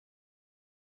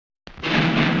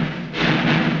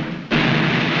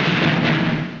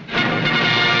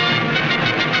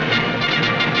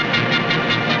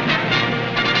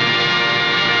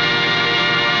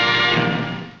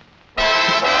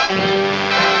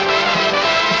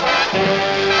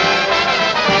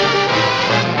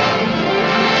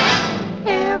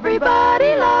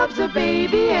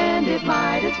baby, and it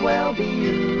might as well be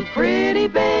you, pretty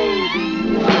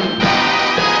baby.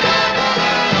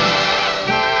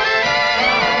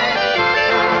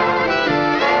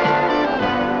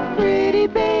 Pretty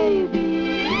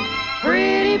baby,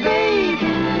 pretty baby.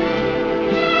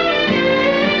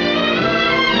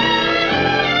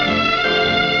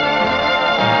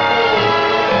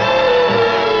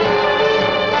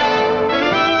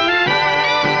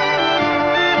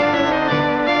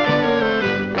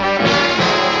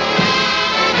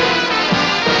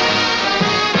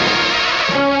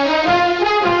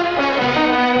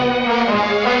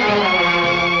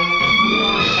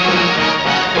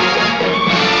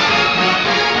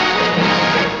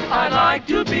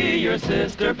 To be your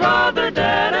sister, brother,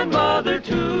 dad, and mother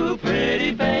too,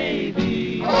 pretty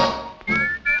baby.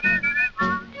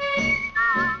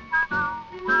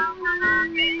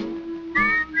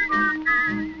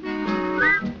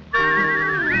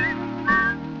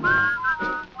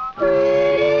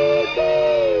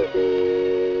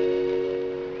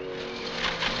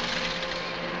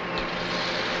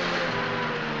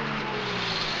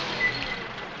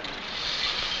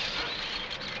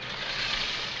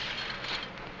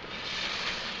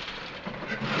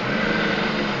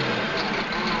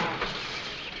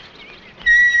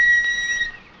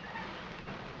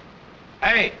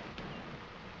 Hey!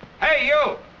 Hey,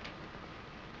 you!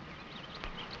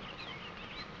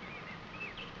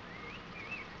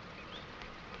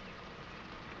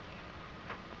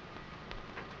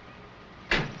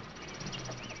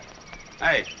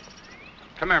 Hey,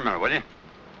 come here a minute, will you?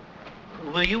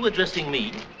 Were you addressing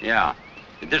me? Yeah.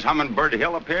 Is this Hummingbird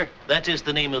Hill up here? That is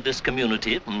the name of this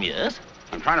community, yes.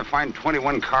 I'm trying to find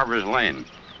 21 Carver's Lane.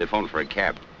 They phoned for a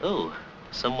cab. Oh,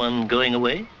 someone going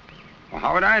away? Well,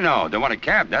 how would I know? They want a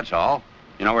cab, that's all.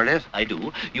 You know where it is? I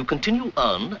do. You continue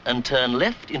on and turn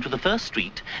left into the first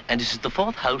street, and this is the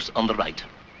 4th house on the right.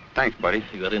 Thanks, buddy.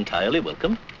 You are entirely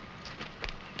welcome.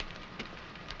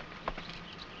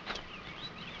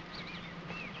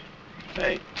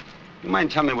 Hey, you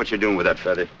mind telling me what you're doing with that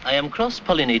feather? I am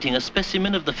cross-pollinating a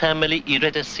specimen of the family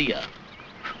Iridacea.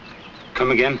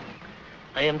 Come again?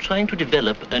 I am trying to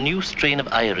develop a new strain of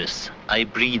iris. I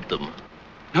breed them.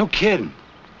 No kidding.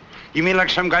 You mean like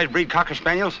some guys breed Cocker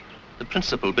Spaniels? The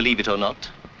principle, believe it or not,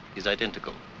 is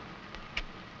identical.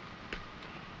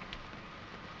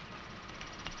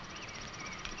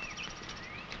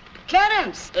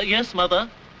 Clarence! Yes, Mother?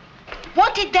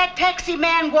 What did that taxi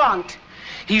man want?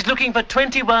 He's looking for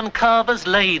 21 Carver's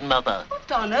Lane, Mother.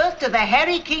 What on earth do the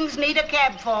Harry Kings need a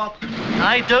cab for?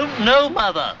 I don't know,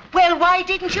 Mother. Well, why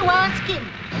didn't you ask him?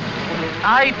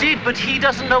 I did, but he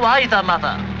doesn't know either,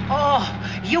 Mother. Oh,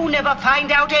 you never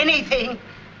find out anything.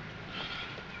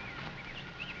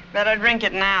 Better drink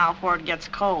it now before it gets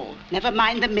cold. Never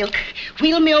mind the milk.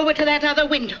 Wheel me over to that other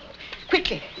window.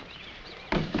 Quickly.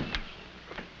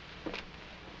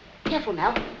 Careful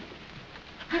now.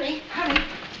 Hurry, hurry.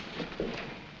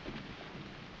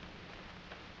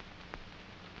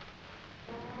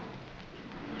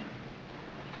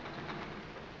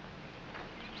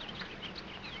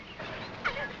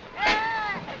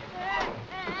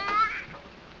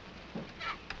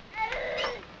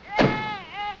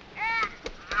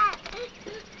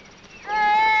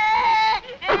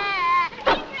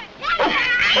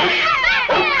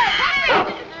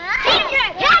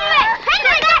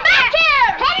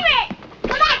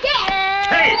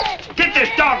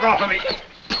 Off of me.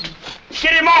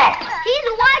 Get him off! He's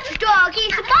a watchdog.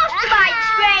 He's supposed to bite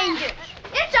strangers.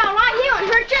 It's all right. He won't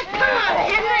hurt you. Come on,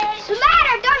 Henry. What's the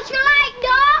matter? Don't you like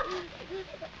dogs?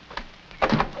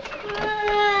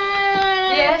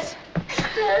 Yes?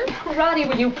 Roddy,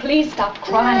 will you please stop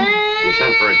crying? You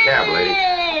sent for a cab, lady.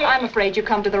 I'm afraid you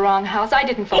come to the wrong house. I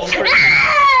didn't phone for it.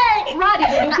 Roddy,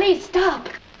 will you please stop?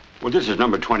 Well, this is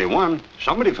number 21.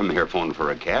 Somebody from here phoned for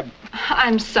a cab.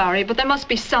 I'm sorry, but there must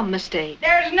be some mistake.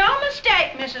 There's no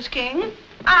mistake, Mrs. King.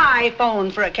 I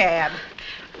phoned for a cab.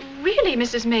 Really,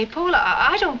 Mrs. Maypole,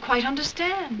 I don't quite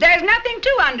understand. There's nothing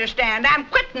to understand. I'm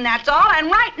quitting, that's all,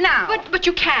 and right now. But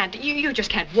you can't. You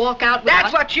just can't walk out without...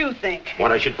 That's what you think.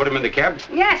 What, I should put him in the cab?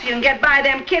 Yes, you can get by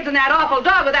them kids and that awful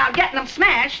dog without getting them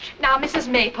smashed. Now, Mrs.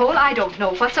 Maypole, I don't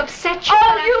know what's upset you.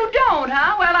 Oh, you don't,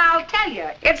 huh? Well, I'll tell you.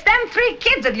 It's them 3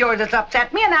 kids of yours that's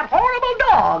upset me and that horrible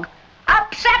dog.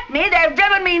 Upset me? They've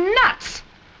driven me nuts.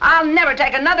 I'll never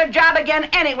take another job again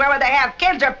anywhere where they have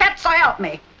kids or pets, so help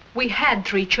me. We had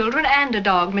 3 children and a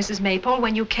dog, Mrs. Maypole,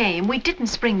 when you came. We didn't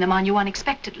spring them on you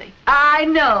unexpectedly. I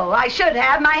know. I should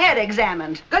have my head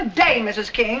examined. Good day,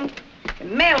 Mrs. King. You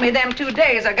can mail me them 2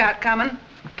 days I got coming.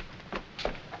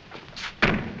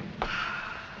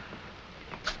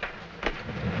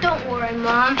 Don't worry,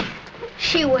 Mom.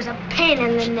 She was a pain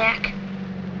in the neck.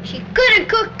 She couldn't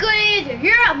cook good either.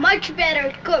 You're a much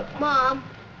better cook, Mom.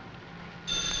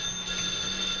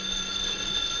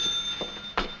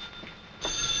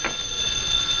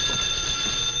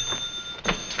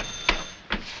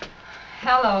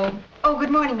 Hello. Oh,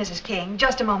 good morning, Mrs. King.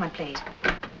 Just a moment, please.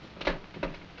 Yeah?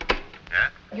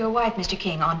 Your wife, Mr.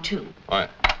 King, on 2.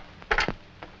 What?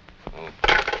 Oh.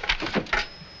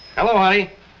 Hello,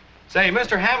 honey. Say,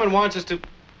 Mr. Hammond wants us to...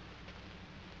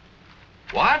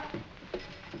 What?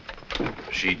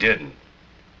 She didn't.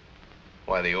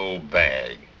 Why, the old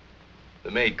bag.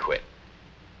 The maid quit.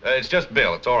 It's just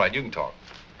Bill. It's all right. You can talk.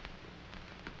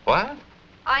 What?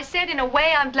 I said in a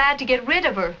way I'm glad to get rid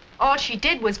of her. All she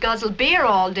did was guzzle beer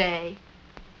all day.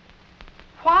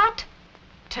 What?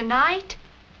 Tonight?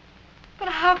 But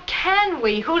how can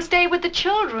we? Who'll stay with the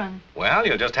children? Well,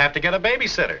 you'll just have to get a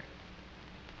babysitter.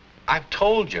 I've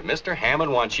told you, Mr.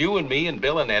 Hammond wants you and me and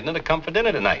Bill and Edna to come for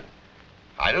dinner tonight.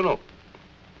 I don't know.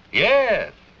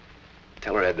 Yes.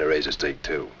 Tell her Edna raised a stake,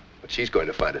 too. But she's going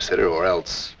to find a sitter or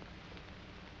else...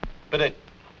 But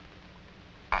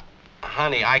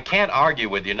honey, I can't argue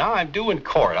with you now. I'm due in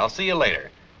court. I'll see you later.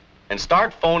 And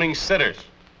start phoning sitters.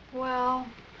 Well,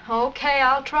 okay,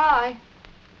 I'll try.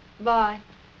 Bye.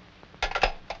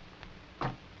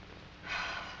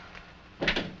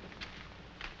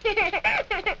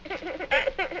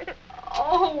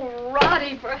 Oh,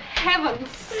 Roddy, for heaven's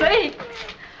sake.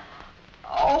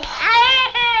 Oh.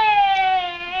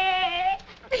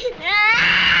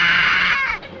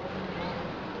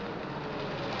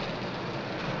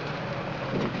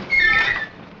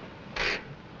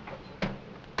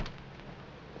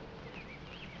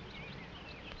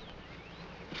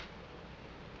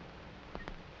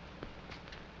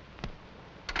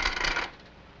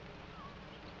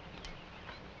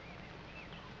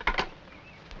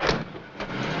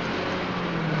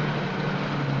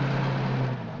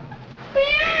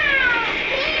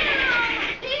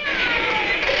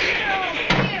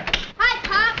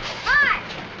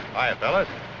 Hiya, fellas.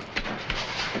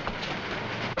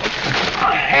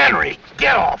 Henry,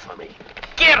 get off of me.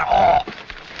 Get off.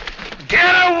 Get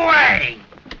away.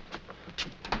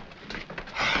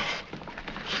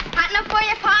 Hot enough for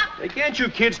you, Pop? Hey, can't you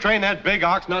kids train that big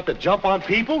ox not to jump on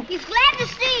people? He's glad to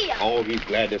see you. Oh, he's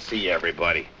glad to see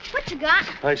everybody. What you got?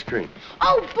 Ice cream.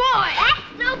 Oh, boy, that's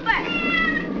super.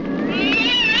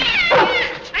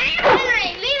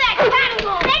 Henry, leave that cat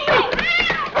alone. Henry!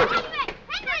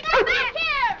 Henry, come back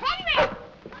here! Henry!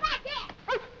 Come back here!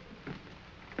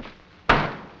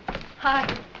 Hi.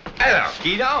 Hello,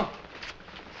 kiddo.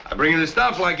 I bring you the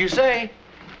stuff like you say.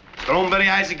 Strawberry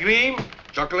ice cream,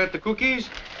 chocolate cookies,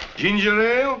 ginger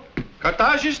ale,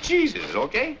 cottage cheeses,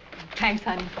 okay? Thanks,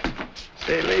 honey.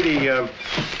 Say, lady,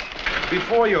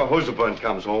 before your husband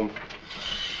comes home,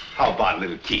 how about a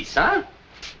little kiss, huh?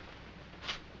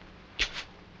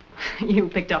 You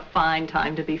picked a fine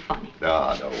time to be funny.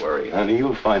 No, don't worry, honey.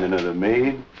 You'll find another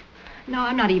maid. No,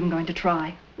 I'm not even going to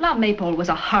try. La Maypole was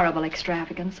a horrible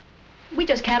extravagance. We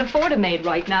just can't afford a maid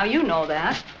right now, you know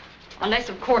that. Unless,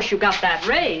 of course, you got that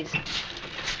raise.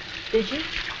 Did you?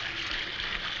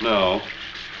 No.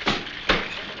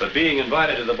 But being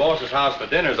invited to the boss's house for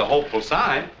dinner is a hopeful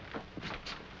sign.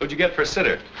 What'd you get for a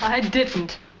sitter? I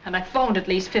didn't. And I phoned at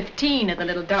least 15 of the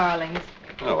little darlings.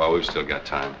 Oh, well, we've still got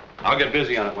time. I'll get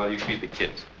busy on it while you feed the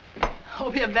kids.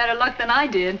 Hope you have better luck than I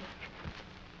did.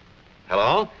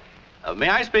 Hello? May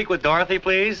I speak with Dorothy,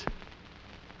 please?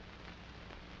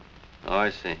 Oh, I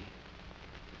see.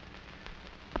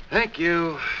 Thank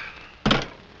you.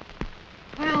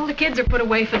 Well, the kids are put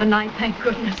away for the night, thank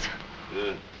goodness.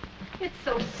 Good. It's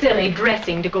so silly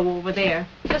dressing to go over there.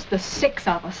 Just the 6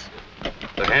 of us.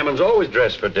 The Hammonds always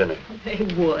dress for dinner. They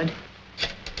would.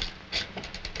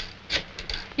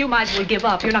 You might as well give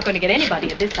up. You're not going to get anybody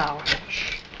at this hour.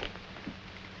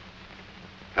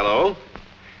 Hello?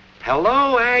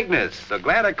 Hello, Agnes. So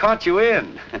glad I caught you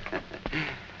in.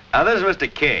 This is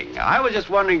Mr. King. I was just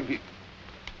wondering if you...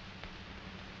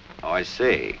 Oh, I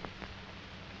see.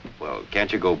 Well,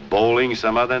 can't you go bowling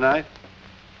some other night?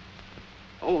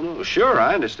 Oh, no, sure,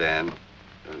 I understand.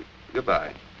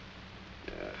 Goodbye.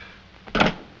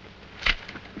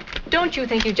 Don't you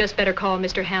think you'd just better call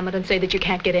Mr. Hammond and say that you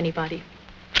can't get anybody?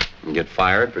 And get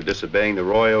fired for disobeying the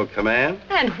royal command?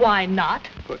 And why not?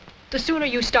 What? The sooner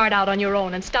you start out on your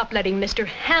own and stop letting Mr.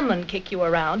 Hammond kick you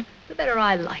around, the better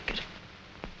I like it.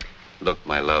 Look,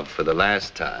 my love, for the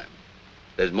last time,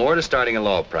 there's more to starting a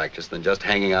law practice than just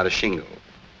hanging out a shingle.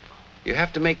 You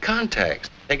have to make contacts,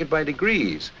 take it by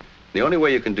degrees. The only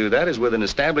way you can do that is with an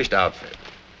established outfit.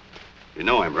 You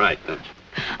know I'm right, don't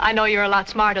you? I know you're a lot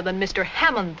smarter than Mr.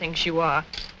 Hammond thinks you are.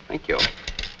 Thank you.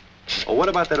 Oh, what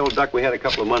about that old duck we had a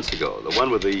couple of months ago? The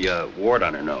one with the wart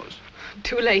on her nose.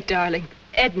 Too late, darling.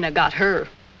 Edna got her.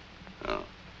 Oh.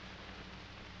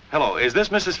 Hello, is this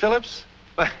Mrs. Phillips?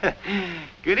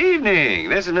 Good evening.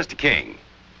 This is Mr. King.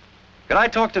 Could I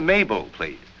talk to Mabel,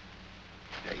 please?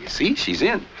 Yeah, you see, she's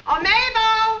in. Oh,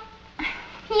 Mabel!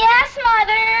 Yes,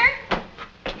 Mother.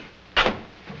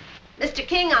 Mr.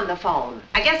 King on the phone.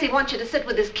 I guess he wants you to sit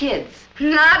with his kids.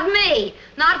 Not me.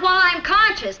 Not while I'm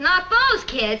conscious. Not those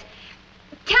kids.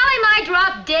 Tell him I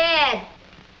dropped dead.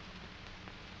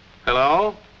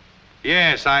 Hello?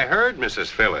 Yes, I heard Mrs.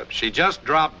 Phillips. She just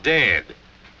dropped dead.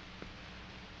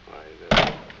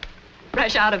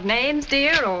 Fresh out of names,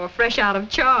 dear, or fresh out of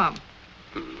charm?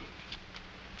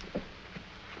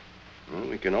 Well,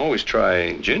 we can always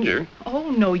try Ginger.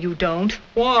 Oh, no, you don't.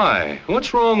 Why?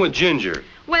 What's wrong with Ginger?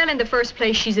 Well, in the first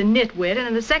place, she's a nitwit, and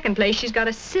in the second place, she's got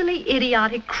a silly,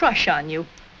 idiotic crush on you.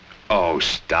 Oh,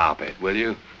 stop it, will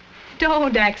you?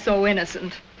 Don't act so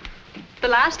innocent. The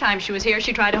last time she was here,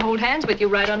 she tried to hold hands with you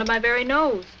right under my very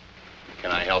nose.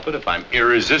 Can I help it if I'm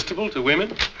irresistible to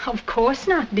women? Of course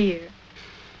not, dear.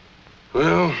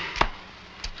 Well,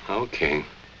 okay.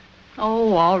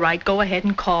 Oh, all right, go ahead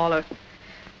and call her.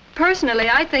 Personally,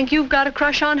 I think you've got a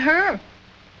crush on her.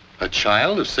 A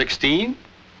child of 16?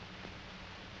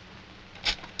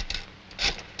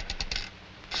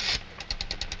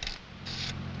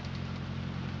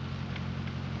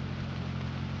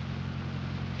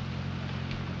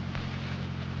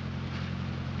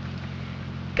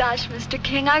 Gosh, Mr.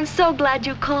 King, I'm so glad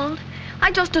you called.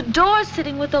 I just adore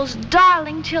sitting with those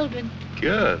darling children.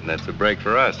 Good, that's a break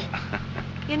for us.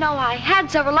 You know, I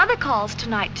had several other calls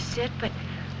tonight to sit, but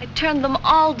I turned them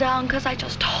all down because I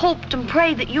just hoped and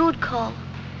prayed that you would call.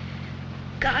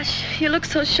 Gosh, you look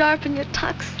so sharp in your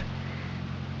tux.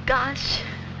 Gosh.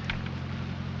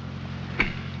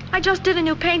 I just did a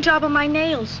new paint job on my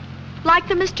nails. Like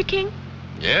them, Mr. King?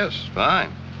 Yes,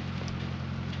 fine.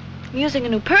 I'm using a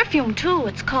new perfume, too.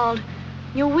 It's called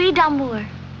Nuit d'amour.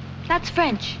 That's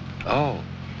French. Oh.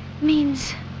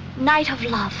 Means night of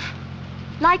love.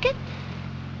 Like it?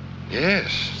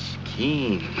 Yes,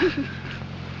 keen.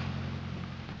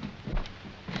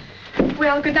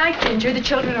 Well, good night, Ginger. The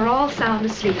children are all sound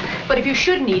asleep. But if you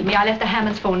should need me, I left the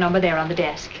Hammond's phone number there on the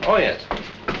desk. Oh, yes.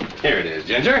 Here it is,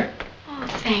 Ginger. Oh,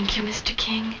 thank you, Mr.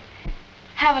 King.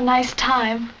 Have a nice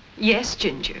time. Yes,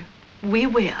 Ginger. We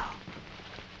will.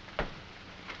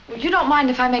 Well, you don't mind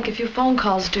if I make a few phone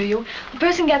calls, do you? A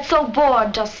person gets so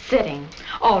bored just sitting.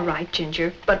 All right,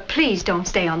 Ginger. But please don't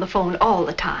stay on the phone all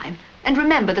the time. And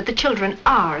remember that the children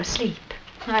are asleep.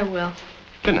 I will.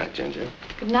 Good night, Ginger.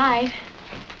 Good night.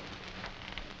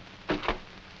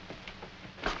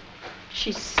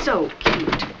 She's so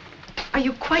cute. Are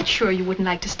you quite sure you wouldn't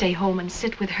like to stay home and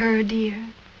sit with her, dear?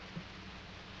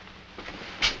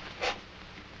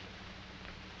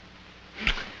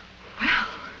 Well,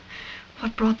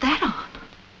 what brought that on?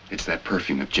 It's that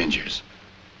perfume of Ginger's.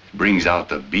 Brings out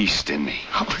the beast in me.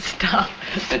 Oh, stop.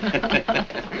 5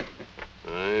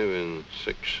 and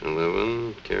 6,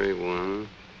 11. Carry 1.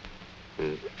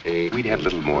 8. We'd had a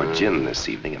little more gin this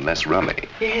evening and less rummy.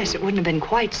 Yes, it wouldn't have been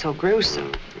quite so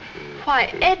gruesome. Why,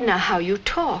 Edna, how you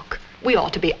talk. We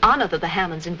ought to be honored that the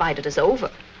Hammonds invited us over.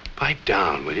 Pipe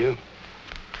down, will you?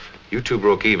 You two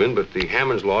broke even, but the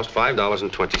Hammonds lost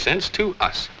 $5.20 to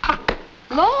us.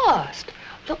 Lost?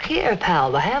 Look here,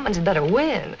 pal, the Hammonds better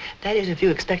win. That is, if you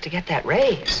expect to get that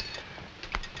raise.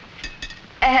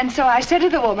 And so I said to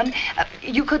the woman,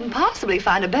 you couldn't possibly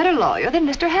find a better lawyer than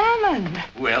Mr. Hammond.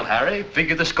 Well, Harry,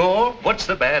 figure the score. What's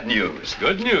the bad news?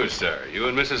 Good news, sir. You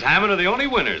and Mrs. Hammond are the only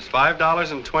winners.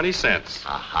 $5.20.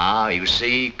 Aha, you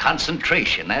see,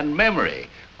 concentration and memory.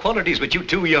 Qualities which you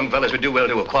two young fellas would do well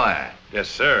to acquire. Yes,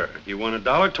 sir. You won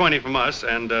 $1.20 from us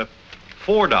and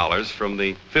 $4 from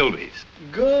the Philbys.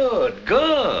 Good,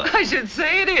 good. I should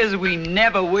say it is. We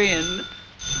never win.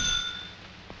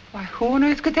 Why, who on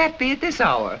earth could that be at this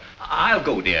hour? I'll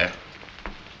go, dear.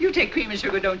 You take cream and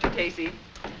sugar, don't you, Tacey?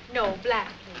 No, black.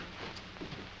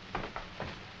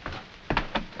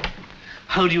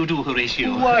 How do you do,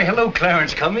 Horatio? Why, hello,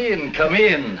 Clarence. Come in, come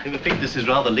in. I'm afraid this is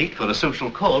rather late for a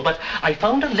social call, but I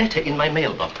found a letter in my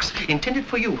mailbox, intended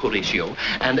for you, Horatio.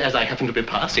 And as I happened to be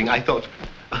passing, I thought,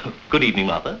 good evening,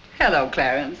 Mother. Hello,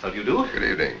 Clarence. How do you do? Good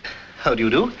evening. How do you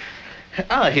do?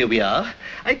 Ah, here we are.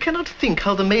 I cannot think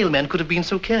how the mailman could have been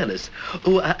so careless.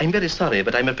 Oh, I'm very sorry,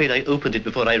 but I'm afraid I opened it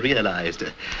before I realized.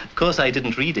 Of course, I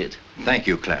didn't read it. Thank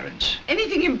you, Clarence.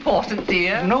 Anything important,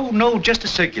 dear? No, just a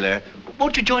circular.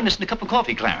 Won't you join us in a cup of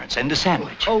coffee, Clarence, and a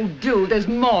sandwich? Oh, do. There's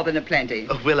more than a plenty.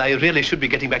 Oh, well, I really should be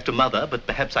getting back to Mother, but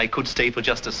perhaps I could stay for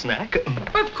just a snack.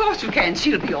 Of course you can.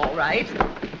 She'll be all right.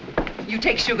 You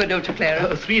take sugar, don't you,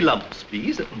 Clara? 3 lumps,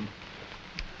 please.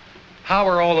 How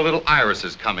are all the little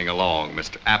irises coming along,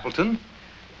 Mr. Appleton?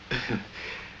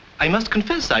 I must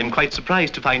confess I'm quite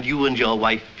surprised to find you and your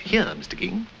wife here, Mr.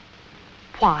 King.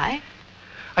 Why?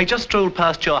 I just strolled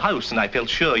past your house and I felt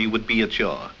sure you would be at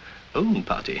your own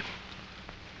party.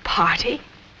 Party?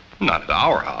 Not at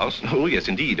our house. Oh, yes,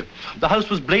 indeed. The house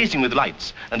was blazing with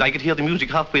lights and I could hear the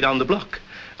music halfway down the block.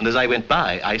 And as I went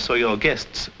by, I saw your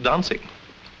guests dancing.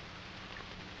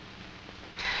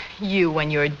 You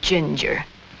and your ginger.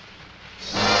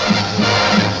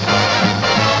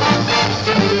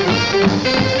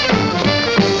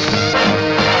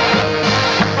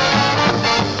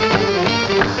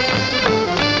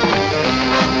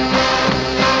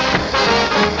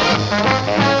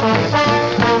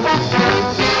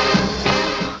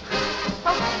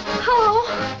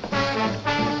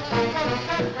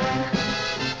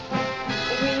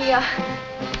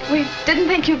 We didn't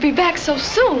think you'd be back so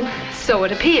soon. So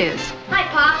it appears. Hi,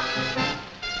 Pop.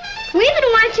 We've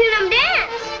been watching them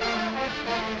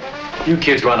dance. You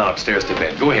kids run upstairs to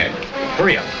bed. Go ahead.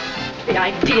 Hurry up. The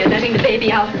idea of letting the baby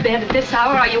out of bed at this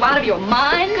hour. Are you out of your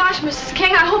mind? Gosh, Mrs.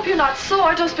 King, I hope you're not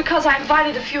sore just because I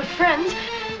invited a few friends.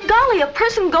 Golly, a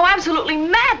person can go absolutely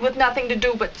mad with nothing to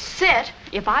do but sit.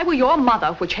 If I were your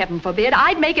mother, which heaven forbid,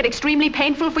 I'd make it extremely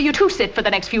painful for you to sit for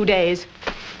the next few days.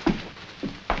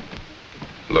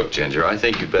 Look, Ginger, I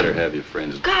think you'd better have your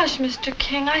friends. Gosh, Mr.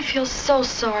 King, I feel so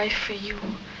sorry for you.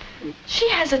 She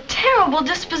has a terrible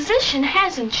disposition,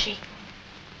 hasn't she?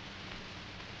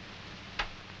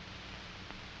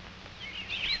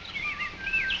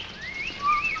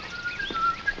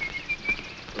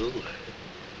 Oh.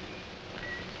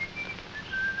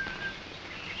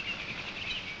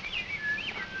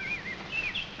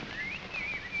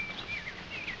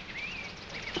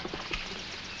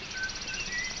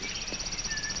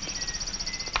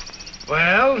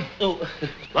 Well? Oh.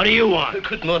 What do you want?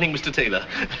 Good morning, Mr. Taylor.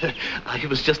 I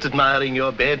was just admiring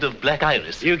your bed of black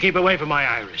iris. You keep away from my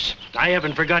iris. I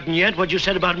haven't forgotten yet what you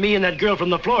said about me and that girl from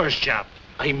the florist shop.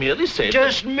 I merely said...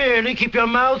 Just merely keep your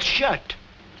mouth shut.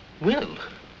 Well...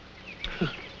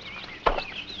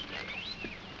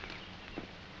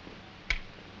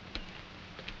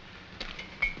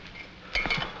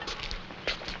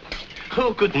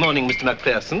 Oh, good morning, Mr.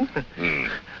 MacPherson.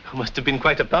 Must have been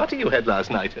quite a party you had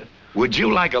last night. Would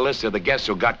you like a list of the guests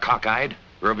who got cockeyed?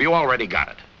 Or have you already got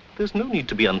it? There's no need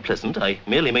to be unpleasant. I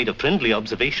merely made a friendly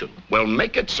observation. Well,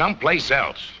 make it someplace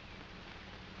else.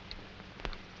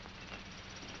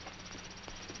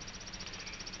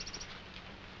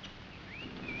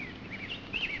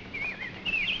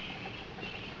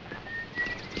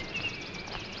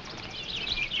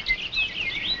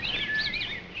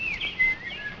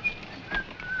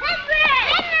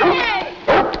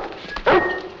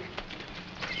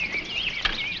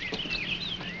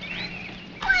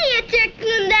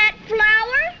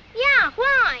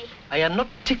 I am not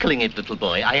tickling it, little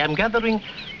boy. I am gathering...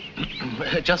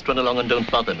 Just run along and don't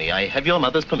bother me. I have your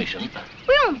mother's permission.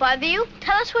 We won't bother you.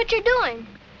 Tell us what you're doing.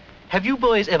 Have you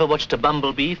boys ever watched a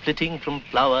bumblebee flitting from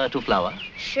flower to flower?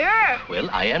 Sure. Well,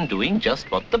 I am doing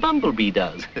just what the bumblebee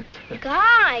does.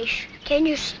 Gosh, can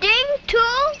you sting,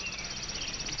 too?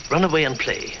 Run away and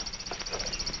play.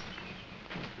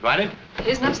 Find it? It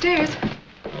isn't upstairs.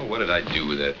 Oh, what did I do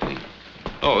with that thing?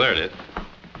 Oh, there it is.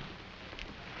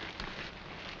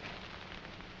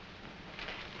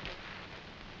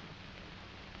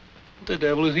 What the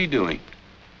devil is he doing?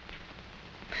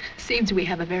 Seems we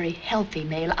have a very healthy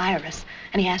male iris,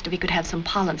 and he asked if he could have some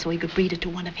pollen so he could breed it to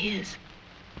one of his.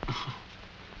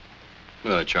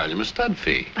 Well, I charge him a stud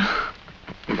fee.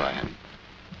 Goodbye, honey.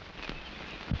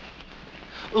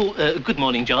 Oh, good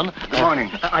morning, John. Good morning.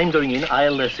 I'm going in.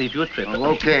 I'll save you a trip. Oh,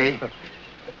 okay.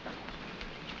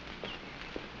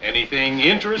 Anything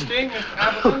interesting, Mr.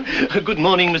 Appleton? Good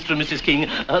morning, Mr. and Mrs. King.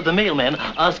 The mailman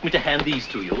asked me to hand these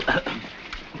to you.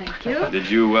 Thank you. Did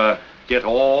you get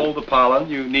all the pollen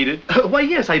you needed? Why,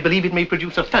 yes, I believe it may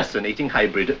produce a fascinating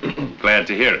hybrid. Glad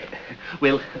to hear it.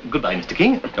 Well, goodbye, Mr.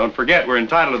 King. Don't forget, we're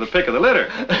entitled to the pick of the litter.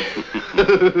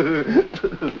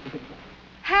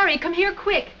 Harry, come here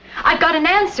quick. I've got an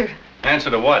answer.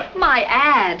 Answer to what? My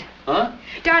ad. Huh?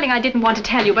 Darling, I didn't want to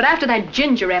tell you, but after that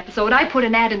Ginger episode, I put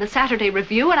an ad in the Saturday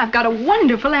Review, and I've got a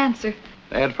wonderful answer.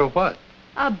 Ad for what?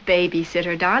 A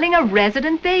babysitter, darling, a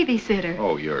resident babysitter.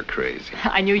 Oh, you're crazy.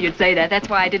 I knew you'd say that. That's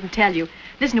why I didn't tell you.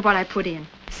 Listen to what I put in.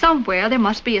 Somewhere there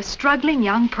must be a struggling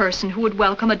young person who would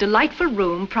welcome a delightful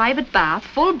room, private bath,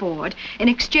 full board, in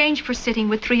exchange for sitting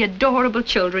with 3 adorable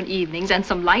children evenings and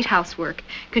some light housework.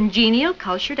 Congenial,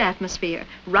 cultured atmosphere.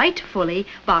 Write fully,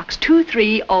 Box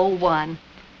 2301.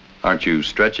 Aren't you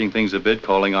stretching things a bit,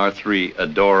 calling our 3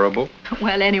 adorable?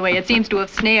 Well, anyway, it seems to have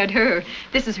snared her.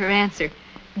 This is her answer.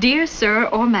 Dear sir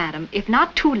or madam, if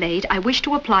not too late, I wish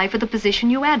to apply for the position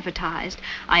you advertised.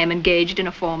 I am engaged in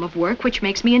a form of work which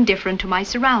makes me indifferent to my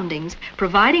surroundings,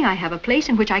 providing I have a place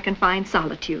in which I can find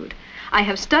solitude. I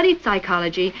have studied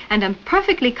psychology and am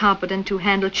perfectly competent to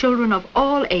handle children of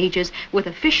all ages with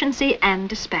efficiency and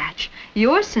dispatch.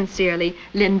 Yours sincerely,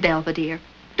 Lynn Belvedere.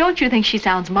 Don't you think she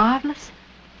sounds marvelous?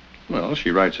 Well,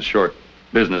 she writes a short,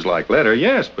 businesslike letter,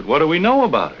 yes, but what do we know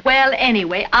about her? Well,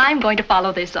 anyway, I'm going to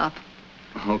follow this up.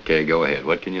 Okay, go ahead.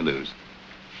 What can you lose?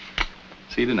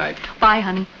 See you tonight. Bye,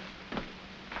 honey.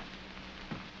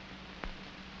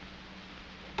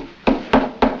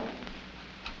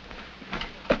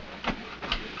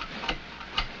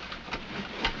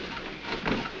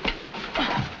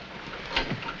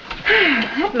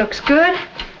 That looks good.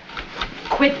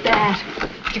 Quit that.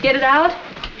 Did you get it out?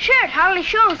 Sure, it hardly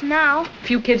shows now.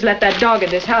 If you kids let that dog in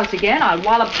this house again, I'll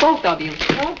wallop both of you.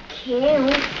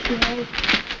 Okay.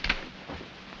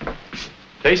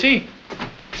 Tacey?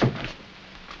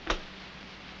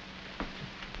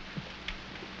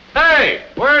 Hey,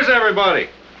 where's everybody?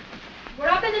 We're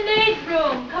up in the maid's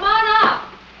room. Come on up.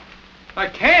 I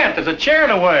can't. There's a chair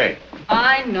in the way.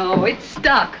 I know. It's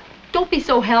stuck. Don't be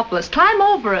so helpless. Climb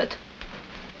over it.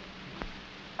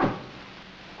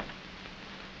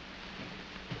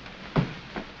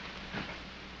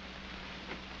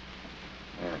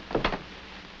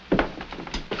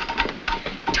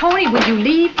 Tony, will you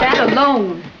leave that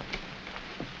alone?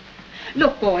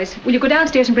 Look, boys, will you go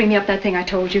downstairs and bring me up that thing I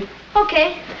told you?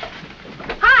 Okay.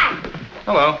 Hi.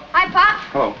 Hello. Hi, Pop.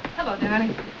 Hello. Hello,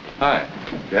 darling. Hi.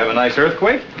 You have a nice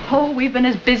earthquake? Oh, we've been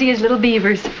as busy as little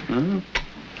beavers. Mm-hmm.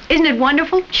 Isn't it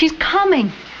wonderful? She's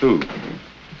coming. Who?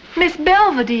 Miss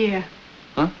Belvedere.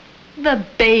 Huh? The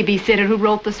babysitter who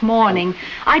wrote this morning.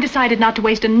 I decided not to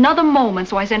waste another moment,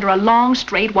 so I sent her a long,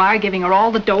 straight wire giving her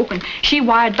all the dope, and she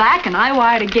wired back, and I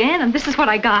wired again, and this is what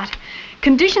I got.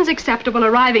 Conditions acceptable,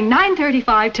 arriving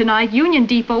 9:35 tonight, Union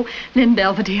Depot, Lynn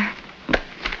Belvedere.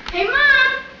 Hey,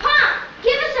 Mom! Pop!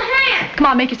 Give us a hand! Come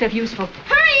on, make yourself useful.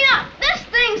 Hurry up! This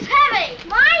thing's heavy!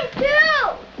 Mine,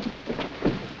 too!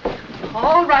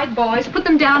 All right, boys, put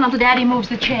them down until Daddy moves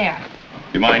the chair.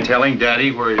 You mind telling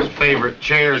Daddy where his favorite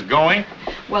chair's going?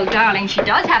 Well, darling, she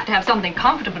does have to have something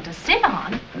comfortable to sit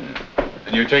on.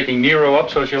 And you're taking Nero up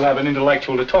so she'll have an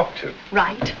intellectual to talk to.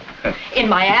 Right. In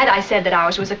my ad, I said that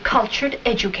ours was a cultured,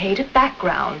 educated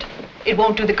background. It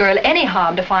won't do the girl any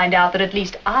harm to find out that at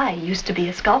least I used to be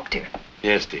a sculptor.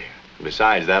 Yes, dear.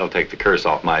 Besides, that'll take the curse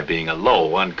off my being a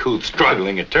low, uncouth,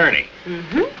 struggling attorney.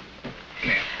 Mm-hmm.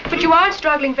 But you are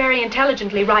struggling very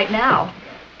intelligently right now.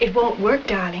 It won't work,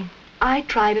 darling. I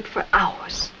tried it for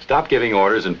hours. Stop giving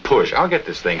orders and push. I'll get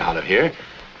this thing out of here.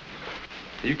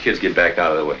 You kids get back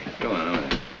out of the way. Go on, over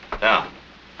there. Now,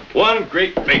 one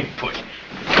great big push.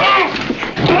 Hey!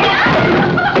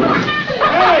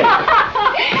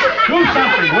 Do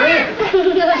something, will you?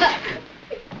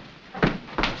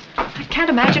 I can't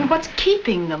imagine what's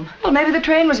keeping them. Well, maybe the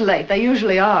train was late. They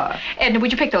usually are. Edna,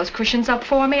 would you pick those cushions up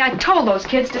for me? I told those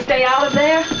kids to stay out of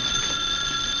there.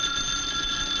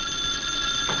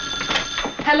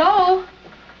 Hello?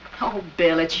 Oh,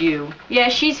 Bill, it's you. Yeah,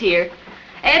 she's here.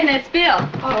 Edna, it's Bill.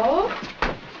 Oh?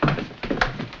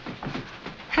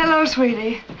 Hello,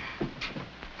 sweetie.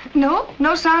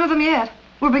 No sign of them yet.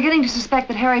 We're beginning to suspect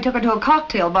that Harry took her to a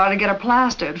cocktail bar to get her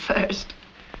plastered first.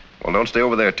 Well, don't stay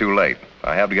over there too late.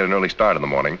 I have to get an early start in the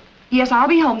morning. Yes, I'll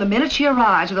be home the minute she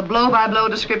arrives with a blow-by-blow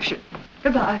description.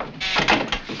 Goodbye.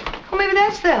 Well, maybe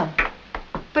that's them.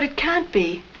 But it can't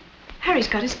be. Harry's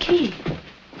got his key.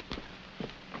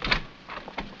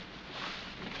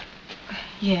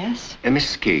 Yes?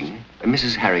 Mrs. King,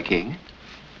 Mrs. Harry King.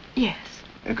 Yes.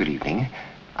 Good evening.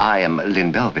 I am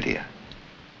Lynn Belvedere.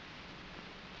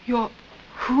 You're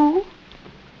who?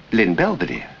 Lynn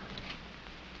Belvedere.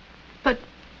 But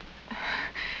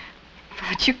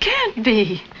you can't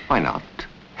be. Why not?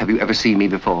 Have you ever seen me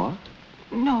before?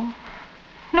 No.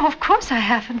 No, of course I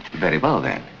haven't. Very well,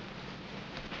 then.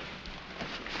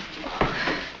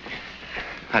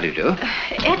 How do you do?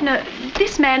 Edna,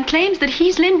 this man claims that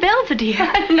he's Lynn Belvedere.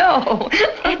 No.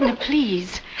 Edna,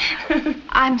 please.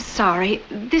 I'm sorry.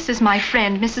 This is my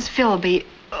friend, Mrs. Philby.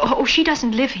 Oh, she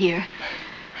doesn't live here.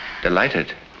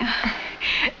 Delighted.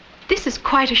 This is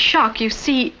quite a shock, you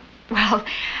see. Well,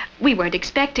 we weren't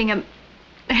expecting him.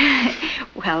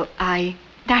 Well, I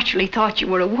naturally thought you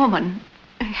were a woman.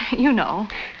 You know.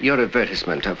 Your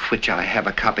advertisement, of which I have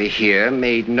a copy here,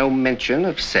 made no mention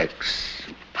of sex.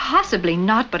 Possibly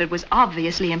not, but it was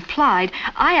obviously implied.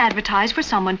 I advertised for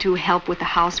someone to help with the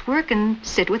housework and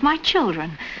sit with my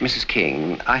children. Mrs.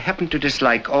 King, I happen to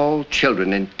dislike all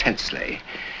children intensely,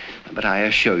 but I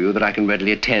assure you that I can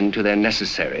readily attend to their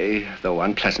necessary, though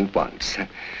unpleasant wants.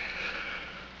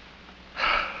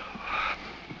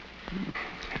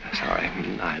 Sorry,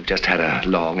 I've just had a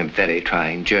long and very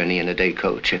trying journey in a day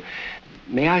coach.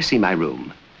 May I see my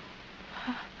room?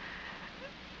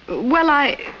 Well,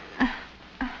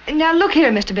 Now, look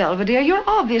here, Mr. Belvedere. You're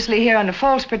obviously here under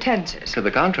false pretenses. To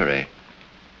the contrary.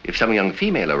 If some young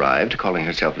female arrived calling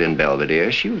herself Lynn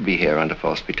Belvedere, she would be here under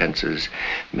false pretenses.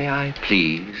 May I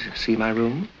please see my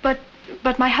room? But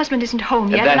my husband isn't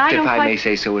home yet, that, and I don't if I quite... may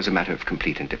say so, is a matter of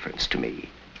complete indifference to me.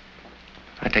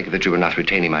 I take it that you are not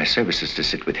retaining my services to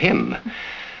sit with him.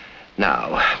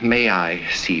 Now, may I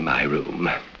see my room?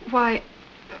 Why,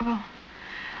 well,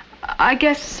 I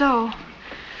guess so.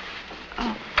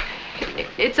 Oh,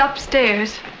 it's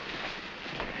upstairs.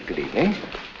 Good evening.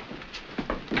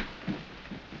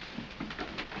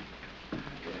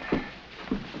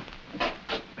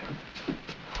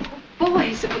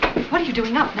 Boys, what are you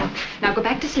doing up now? Now go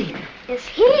back to sleep. Is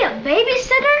he a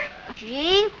babysitter?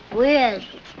 Gee whiz.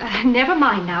 Never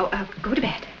mind now. Go to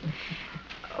bed.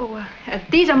 Oh,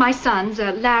 these are my sons,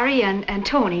 Larry and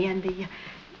Tony, and the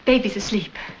baby's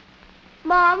asleep.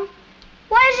 Mom,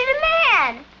 why is it a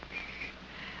man?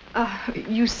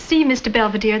 You see, Mr.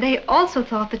 Belvedere, they also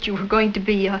thought that you were going to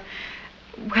be, well,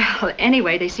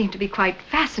 anyway, they seem to be quite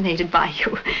fascinated by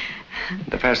you.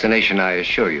 The fascination, I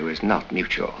assure you, is not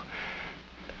mutual.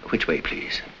 Which way,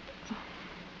 please?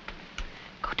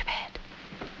 Go to bed.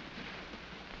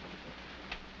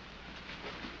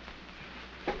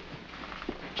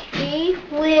 Gee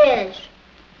whiz.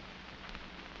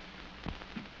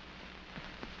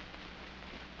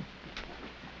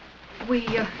 We,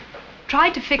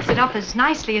 tried to fix it up as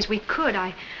nicely as we could.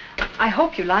 I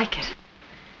hope you like it.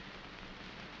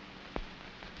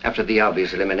 After the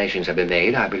obvious eliminations have been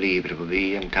made, I believe it will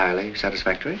be entirely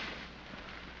satisfactory.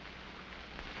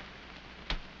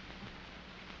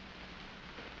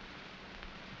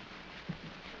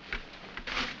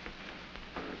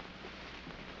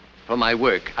 For my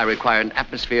work, I require an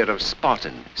atmosphere of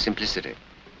Spartan simplicity.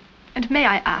 And may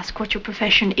I ask what your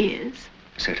profession is?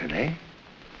 Certainly.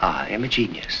 I am a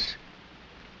genius.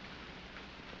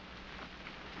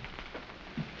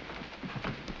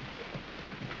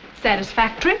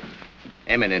 Satisfactory?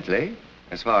 Eminently,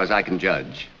 as far as I can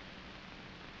judge.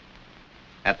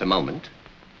 At the moment.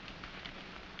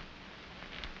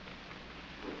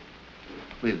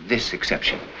 With this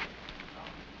exception.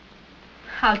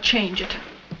 I'll change it.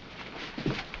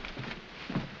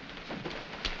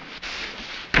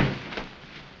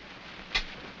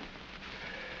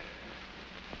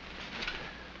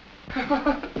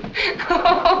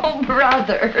 Oh,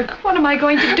 brother. What am I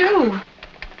going to do?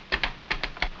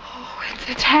 Oh,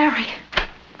 it's Harry.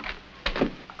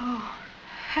 Oh,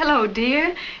 hello,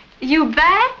 dear. You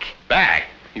back? Back?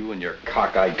 You and your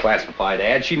cockeyed classified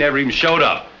ad. She never even showed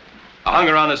up. I hung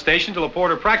around the station till the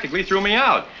porter practically threw me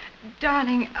out.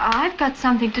 Darling, I've got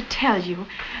something to tell you.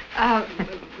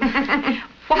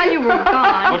 While you were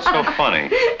gone... What's so funny?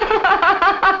 Go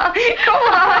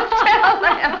on, tell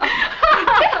them.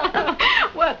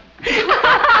 What?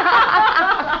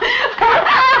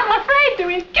 I'm afraid to.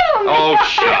 He'll kill me. Oh,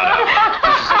 shut up.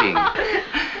 Mrs.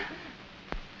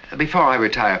 King. Before I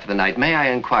retire for the night, may I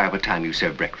inquire what time you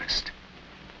serve breakfast?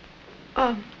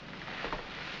 About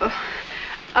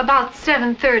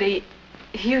 7:30,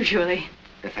 usually.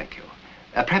 Thank you.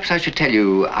 Perhaps I should tell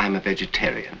you I'm a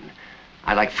vegetarian.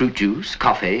 I like fruit juice,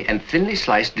 coffee, and thinly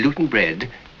sliced gluten bread,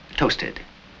 toasted.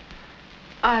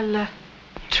 I'll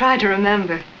try to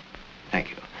remember. Thank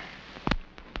you.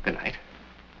 Good night.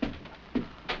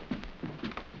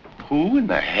 Who in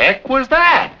the heck was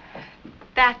that?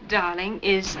 That, darling,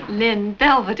 is Lynn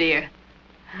Belvedere.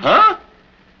 Huh?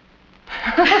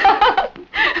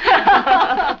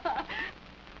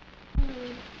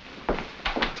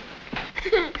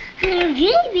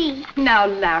 Baby. Now,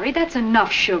 Larry, that's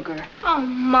enough sugar. Oh,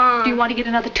 Mom. Do you want to get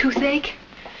another toothache?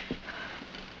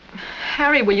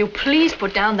 Harry, will you please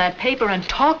put down that paper and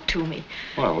talk to me?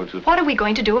 Well, what's it? What are we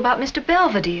going to do about Mr.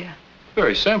 Belvedere?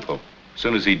 Very simple. As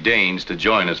soon as he deigns to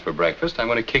join us for breakfast, I'm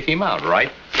going to kick him out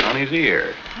right on his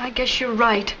ear. I guess you're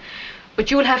right.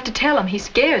 But you'll have to tell him. He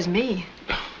scares me.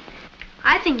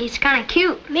 I think he's kind of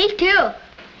cute. Me too.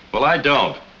 Well, I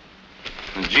don't.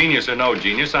 And genius or no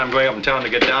genius, I'm going up and tell him to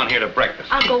get down here to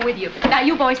breakfast. I'll go with you. Now,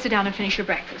 you boys sit down and finish your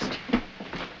breakfast.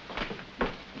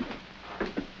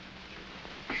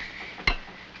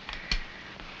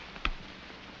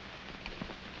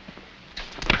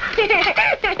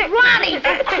 Hey,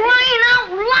 for crying out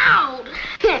loud!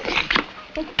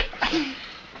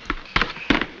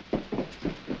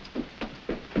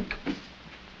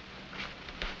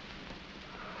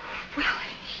 Well,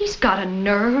 he's got a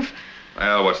nerve.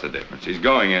 Well, what's the difference? He's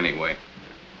going anyway.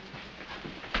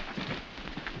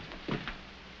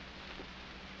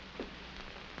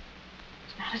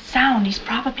 Not a sound. He's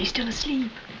probably still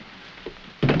asleep.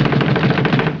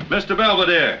 Mr.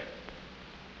 Belvedere.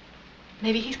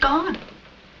 Maybe he's gone.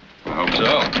 I hope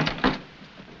so.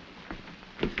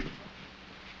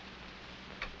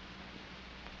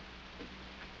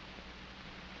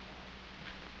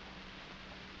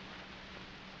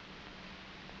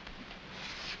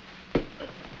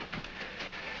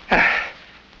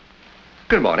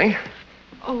 Good morning.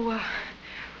 Oh,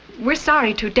 we're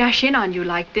sorry to dash in on you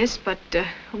like this, but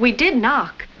we did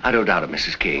knock. I don't doubt it,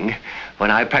 Mrs. King. When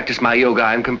I practice my yoga,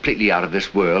 I'm completely out of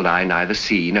this world. I neither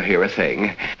see nor hear a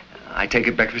thing. I take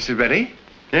it breakfast is ready?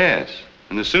 Yes.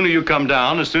 And the sooner you come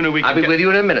down, the sooner we can I'll be with you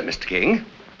in a minute, Mr. King.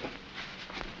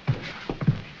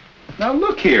 Now,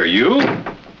 look here, you.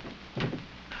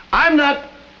 I'm not...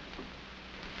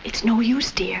 It's no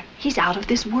use, dear. He's out of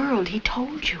this world. He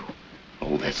told you.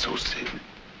 Oh, that's so silly.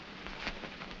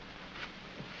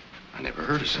 I never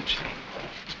heard of such a thing.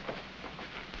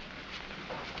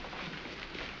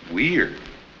 Weird.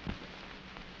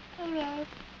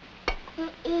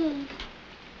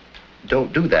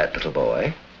 Don't do that, little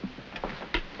boy.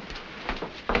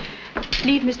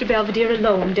 Leave Mr. Belvedere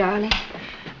alone, darling.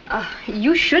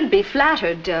 You should be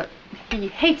flattered. He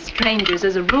hates strangers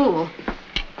as a rule.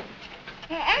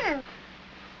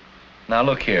 Now,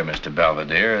 look here, Mr.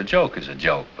 Belvedere. A joke is a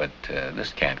joke, but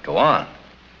this can't go on.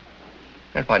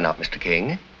 And why not, Mr.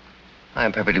 King? I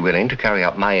am perfectly willing to carry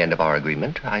out my end of our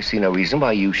agreement. I see no reason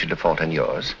why you should default on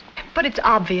yours. But it's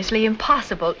obviously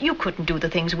impossible. You couldn't do the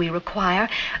things we require.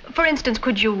 For instance,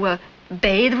 could you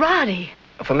bathe Roddy?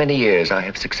 For many years, I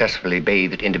have successfully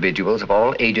bathed individuals of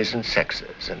all ages and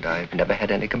sexes, and I've never had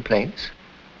any complaints.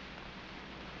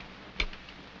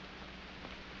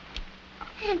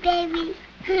 Baby.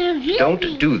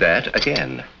 Don't do that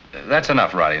again. That's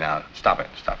enough, Roddy. Now, stop it.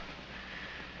 Stop it.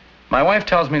 My wife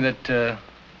tells me that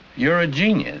you're a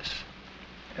genius.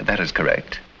 That is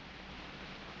correct.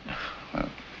 Well,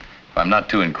 if I'm not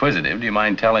too inquisitive, do you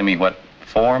mind telling me what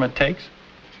form it takes?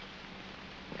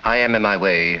 I am, in my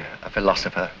way, a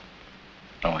philosopher.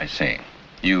 Oh, I see.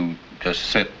 You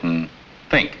just sit and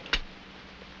think.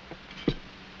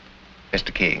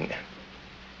 Mr. King,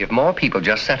 if more people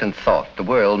just sat and thought, the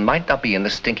world might not be in the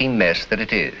stinking mess that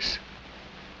it is.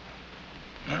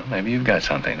 Well, maybe you've got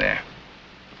something there.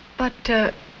 But,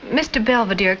 Mr.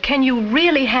 Belvedere, can you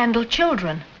really handle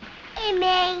children?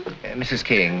 Amen. Mrs.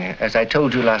 King, as I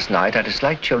told you last night, I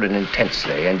dislike children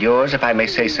intensely, and yours, if I may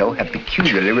say so, have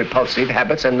peculiarly repulsive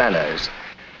habits and manners.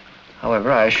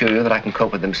 However, I assure you that I can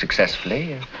cope with them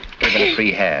successfully, given a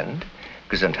free hand.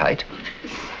 Gesundheit.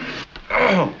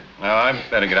 Well, I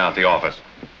better get out the office.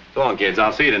 So long, kids.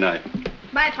 I'll see you tonight.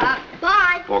 Bye, Pop.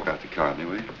 Bye. Walk out the car,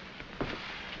 anyway.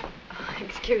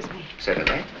 Excuse me.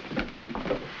 Certainly.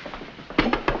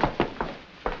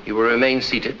 You will remain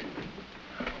seated.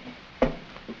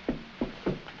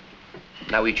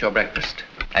 Now eat your breakfast.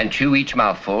 And chew each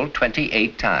mouthful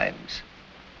 28 times.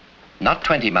 Not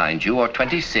 20, mind you, or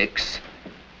 26,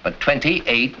 but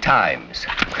 28 times.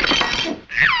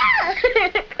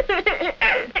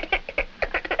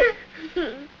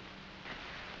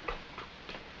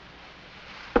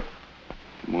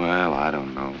 Well, I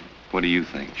don't know. What do you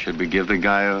think? Should we give the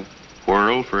guy a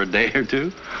whirl for a day or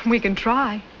two? We can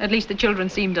try. At least the children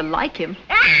seem to like him.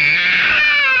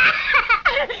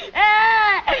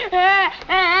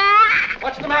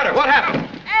 What's the matter? What happened?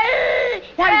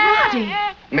 Why, Roddy!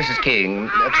 Mrs. King,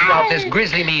 throughout this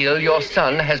grisly meal, your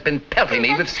son has been pelting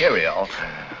me with cereal.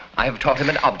 I have taught him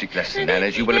an object lesson, and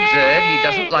as you will observe, he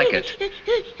doesn't like it.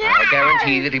 I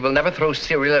guarantee that he will never throw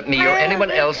cereal at me or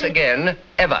anyone else again,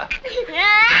 ever.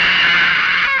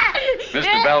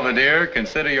 Mr. Belvedere,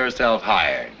 consider yourself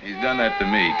hired. He's done that to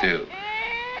me, too.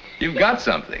 You've got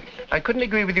something. I couldn't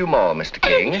agree with you more, Mr.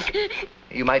 King.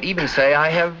 You might even say I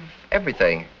have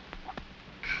everything.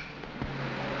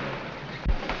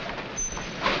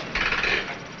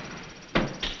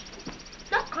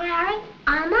 Look, Clarence,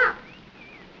 I'm up.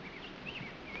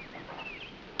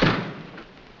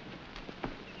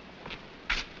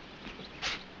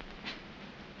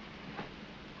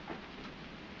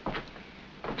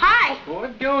 Hi.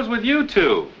 What goes with you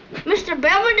two? Mr.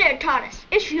 Belvedere taught us.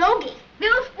 It's yogi.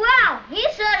 Bill Philby. He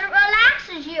said it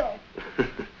relaxes you.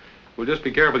 Well, just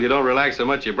be careful you don't relax so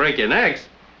much you break your necks.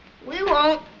 We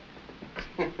won't.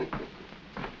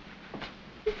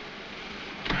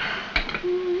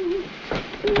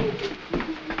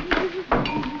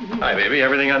 Hi, baby.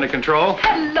 Everything under control?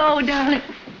 Hello, darling.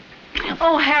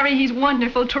 Oh, Harry, he's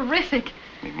wonderful, terrific.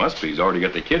 He must be. He's already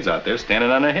got the kids out there standing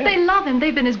on their head. They love him.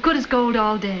 They've been as good as gold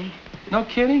all day. No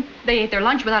kidding? They ate their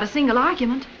lunch without a single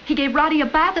argument. He gave Roddy a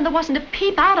bath and there wasn't a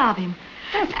peep out of him.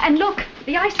 And look,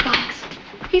 the icebox.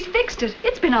 He's fixed it.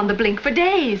 It's been on the blink for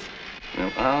days.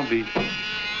 Well, I'll be...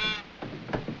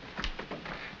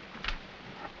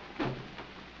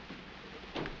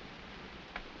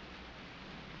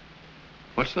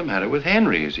 What's the matter with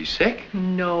Henry? Is he sick?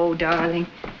 No, darling.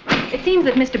 It seems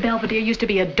that Mr. Belvedere used to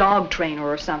be a dog trainer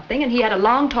or something, and he had a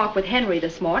long talk with Henry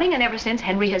this morning, and ever since,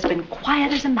 Henry has been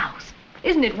quiet as a mouse.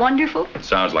 Isn't it wonderful?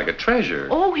 Sounds like a treasure.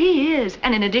 Oh, he is.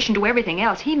 And in addition to everything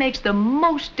else, he makes the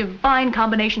most divine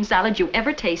combination salad you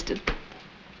ever tasted.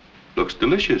 Looks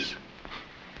delicious.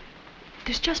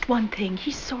 There's just one thing.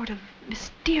 He's sort of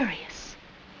mysterious.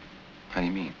 How do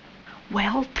you mean?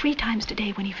 Well, 3 times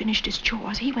today when he finished his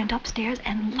chores, he went upstairs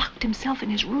and locked himself in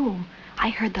his room. I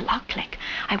heard the lock click.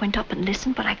 I went up and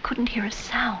listened, but I couldn't hear a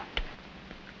sound.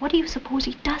 What do you suppose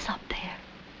he does up there?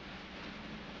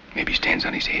 Maybe he stands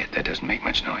on his head. That doesn't make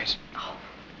much noise. Oh.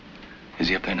 Is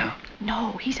he up there now?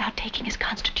 No, he's out taking his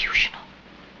constitutional.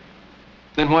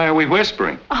 Then why are we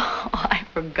whispering? Oh, I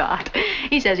forgot.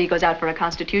 He says he goes out for a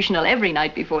constitutional every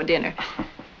night before dinner.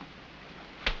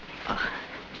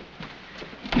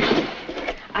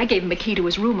 I gave him a key to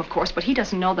his room, of course, but he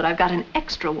doesn't know that I've got an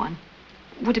extra one.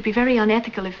 Would it be very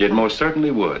unethical if... It most certainly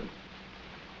would.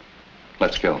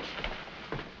 Let's go.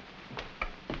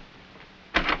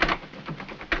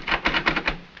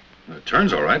 Well, it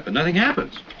turns all right, but nothing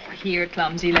happens. Here,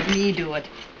 clumsy, let me do it.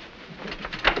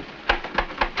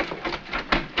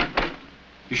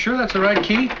 You sure that's the right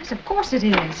key? Yes, of course it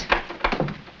is.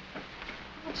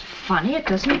 It's funny, it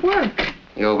doesn't work.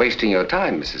 You're wasting your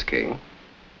time, Mrs. King.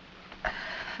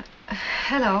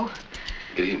 Hello.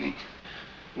 Good evening.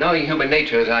 Knowing human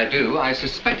nature as I do, I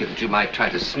suspected that you might try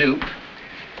to snoop.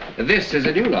 This is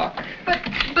a new lock. But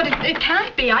it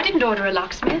can't be. I didn't order a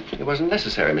locksmith. It wasn't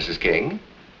necessary, Mrs. King.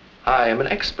 I am an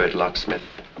expert locksmith.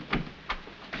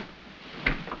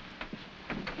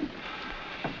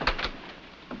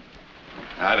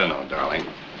 I don't know, darling.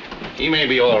 He may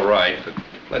be all right, but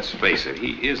let's face it,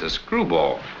 he is a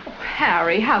screwball. Oh,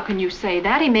 Harry, how can you say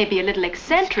that? He may be a little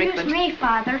eccentric, Excuse me,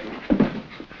 Father.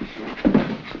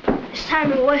 It's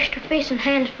time we washed our face and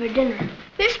hands for dinner.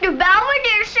 Mr.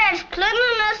 Belvedere says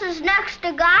cleanliness is next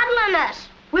to godliness.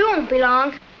 We won't be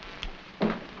long.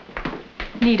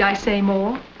 Need I say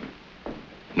more?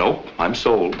 Nope, I'm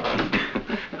sold.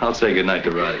 I'll say goodnight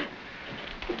to Roddy.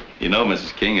 You know,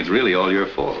 Mrs. King, it's really all your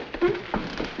fault.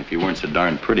 If you weren't so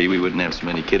darn pretty, we wouldn't have so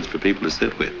many kids for people to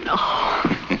sit with.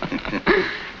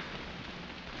 Oh.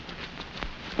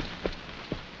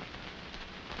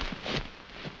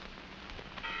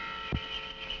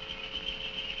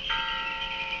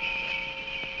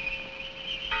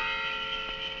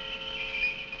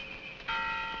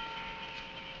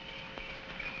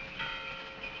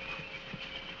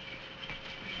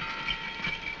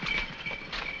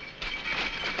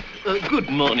 Good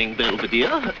morning,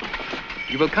 Belvedere.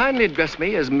 You will kindly address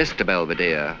me as Mr.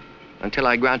 Belvedere until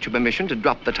I grant you permission to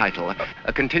drop the title.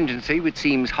 A contingency which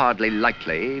seems hardly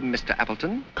likely, Mr.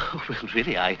 Appleton. Oh, well,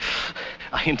 really, I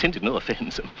intended no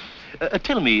offense.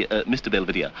 Tell me, Mr.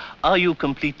 Belvedere, are you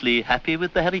completely happy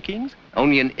with the Harry Kings?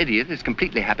 Only an idiot is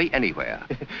completely happy anywhere.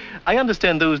 I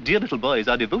understand those dear little boys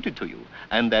are devoted to you,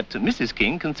 and that Mrs.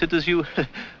 King considers you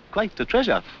quite a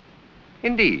treasure.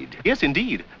 Indeed. Yes,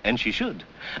 indeed, and she should.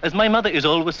 As my mother is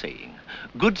always saying,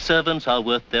 good servants are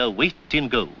worth their weight in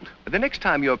gold. The next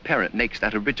time your parent makes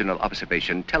that original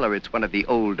observation, tell her it's one of the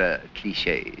older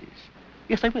cliches.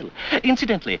 Yes, I will.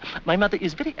 Incidentally, my mother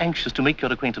is very anxious to make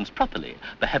your acquaintance properly.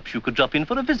 Perhaps you could drop in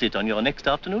for a visit on your next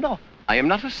afternoon off. I am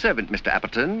not a servant, Mr.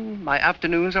 Appleton. My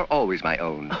afternoons are always my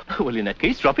own. Well, in that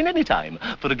case, drop in any time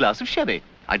for a glass of sherry.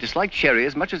 I dislike sherry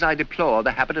as much as I deplore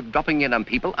the habit of dropping in on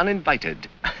people uninvited.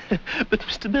 But,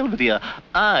 Mr. Belvedere,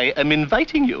 I am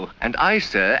inviting you. And I,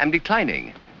 sir, am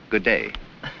declining. Good day.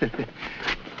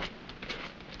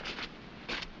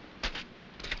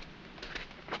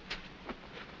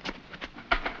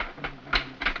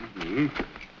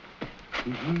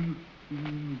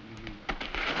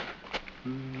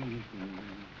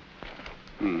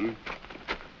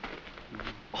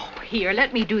 Oh, here,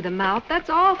 let me do the mouth. That's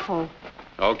awful.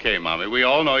 Okay, Mommy, we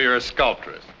all know you're a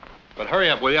sculptress. But hurry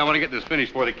up, will you? I want to get this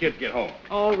finished before the kids get home.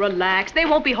 Oh, relax. They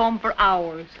won't be home for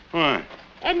hours. Why?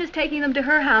 Edna's taking them to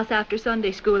her house after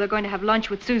Sunday school. They're going to have lunch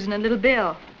with Susan and little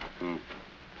Bill. Hmm.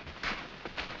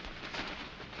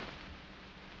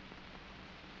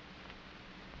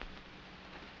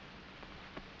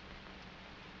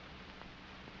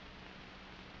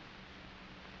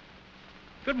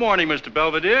 Good morning, Mr.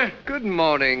 Belvedere. Good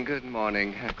morning, good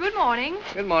morning. Good morning.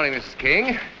 Good morning, Mrs.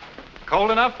 King.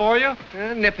 Cold enough for you?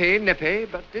 Nippy,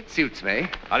 but it suits me.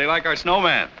 How do you like our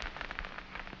snowman?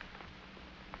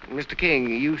 Mr. King,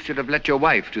 you should have let your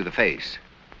wife do the face.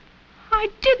 I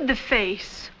did the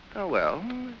face. Oh, well,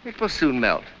 it will soon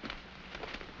melt.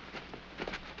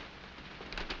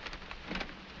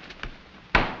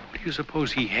 What do you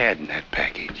suppose he had in that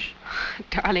package?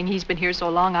 Darling, he's been here so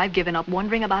long, I've given up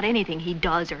wondering about anything he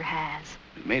does or has.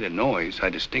 It made a noise. I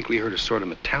distinctly heard a sort of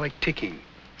metallic ticking.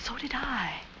 So did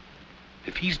I.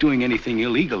 If he's doing anything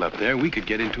illegal up there, we could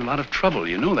get into a lot of trouble.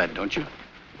 You know that, don't you?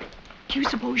 Do you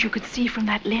suppose you could see from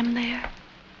that limb there?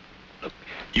 Look,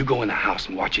 you go in the house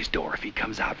and watch his door. If he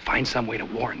comes out, find some way to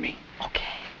warn me. Okay.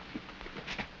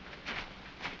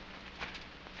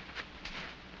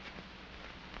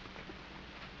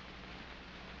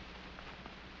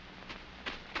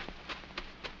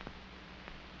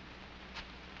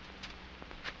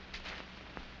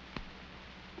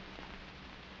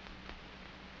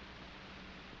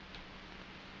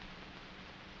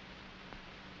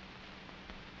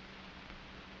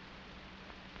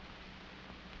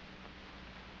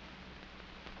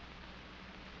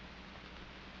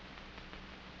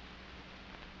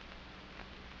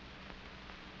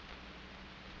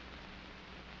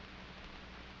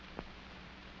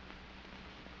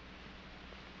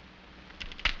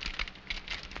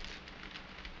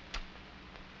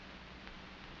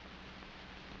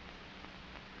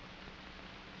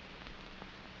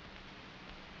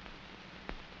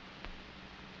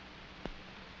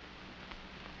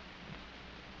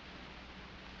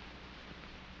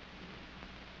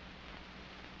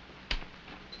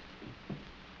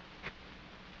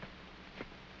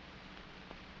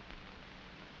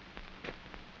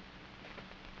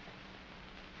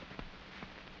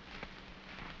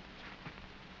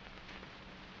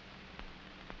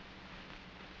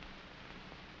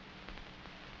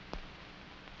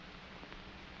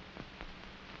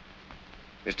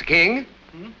 Mr. King?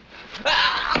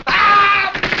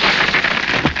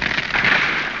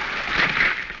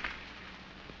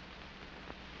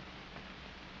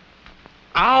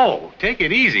 Ow! Take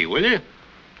it easy, will you?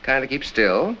 Kind of keep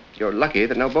still. You're lucky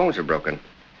that no bones are broken.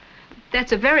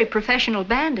 That's a very professional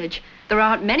bandage. There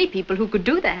aren't many people who could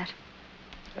do that.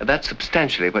 That's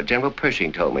substantially what General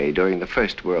Pershing told me during the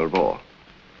First World War.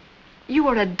 You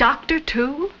are a doctor,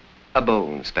 too? A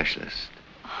bone specialist.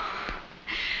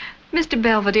 Mr.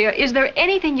 Belvedere, is there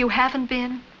anything you haven't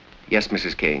been? Yes,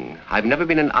 Mrs. King. I've never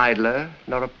been an idler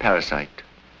nor a parasite.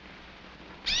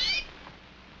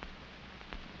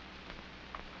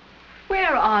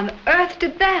 Where on earth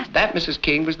did that? That, Mrs.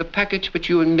 King, was the package which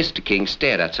you and Mr. King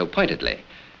stared at so pointedly.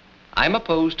 I'm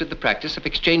opposed to the practice of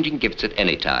exchanging gifts at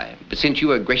any time, but since you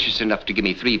were gracious enough to give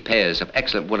me 3 pairs of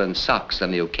excellent woolen socks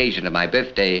on the occasion of my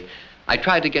birthday, I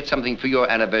tried to get something for your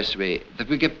anniversary that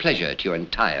would give pleasure to your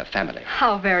entire family.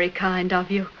 How very kind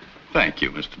of you. Thank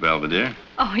you, Mr. Belvedere.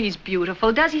 Oh, he's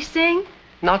beautiful. Does he sing?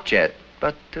 Not yet,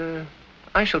 but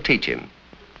I shall teach him.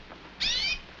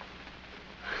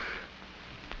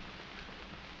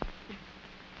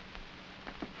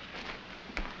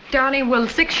 Darling, will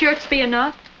 6 shirts be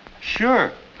enough?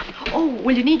 Sure. Oh,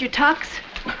 will you need your tux?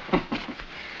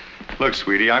 Look,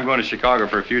 sweetie, I'm going to Chicago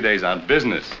for a few days on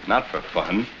business, not for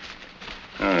fun.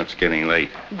 Oh, it's getting late.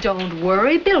 Don't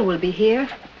worry, Bill will be here.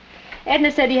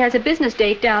 Edna said he has a business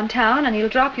date downtown, and he'll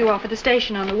drop you off at the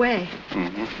station on the way.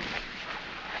 Mm-hmm.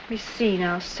 Let me see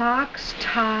now. Socks,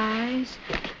 ties.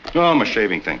 Oh, my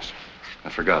shaving things. I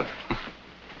forgot.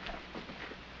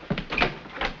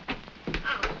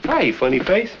 Hi, funny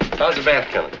face. How's the bath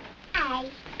coming? Hi.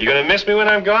 You gonna miss me when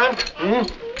I'm gone? Hmm?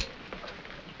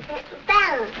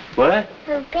 Bell. What?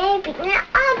 Oh, baby, now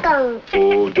I'll go.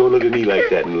 Oh, don't look at me like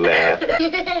that and laugh.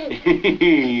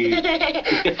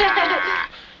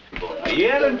 Are you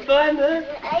having fun, huh?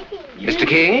 Mr.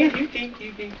 King?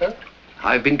 Huh?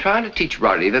 I've been trying to teach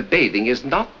Roddy that bathing is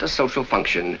not a social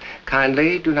function.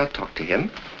 Kindly do not talk to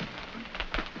him.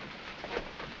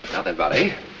 Now then,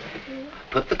 Roddy,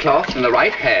 put the cloth in the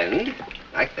right hand,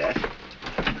 like that,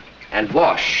 and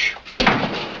wash.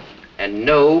 And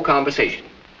no conversation.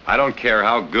 I don't care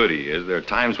how good he is. There are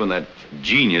times when that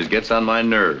genius gets on my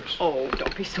nerves. Oh,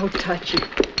 don't be so touchy.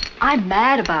 I'm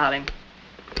mad about him.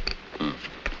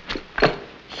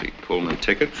 See, Pullman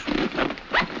tickets,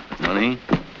 money.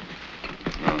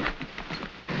 Oh.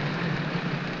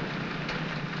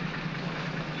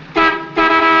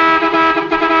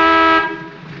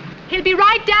 He'll be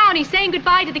right down. He's saying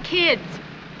goodbye to the kids.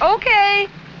 Okay.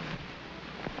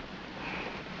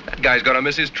 That guy's gonna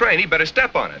miss his train. He better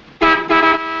step on it.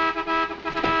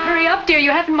 Hurry up, dear.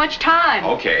 You haven't much time.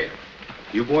 Okay.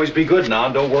 You boys be good now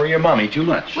and don't worry your mommy too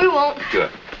much. We won't. Good.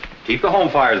 Keep the home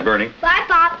fires burning. Bye,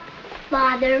 Pop.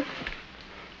 Father.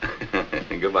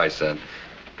 Goodbye, son.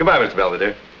 Goodbye, Mr.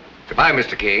 Belvedere. Goodbye,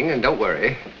 Mr. King, and don't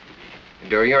worry.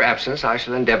 During your absence, I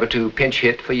shall endeavor to pinch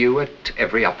hit for you at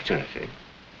every opportunity.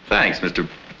 Thanks, Mr.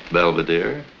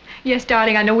 Belvedere. Yes,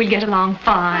 darling, I know we'll get along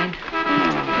fine.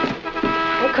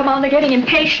 Oh, come on, they're getting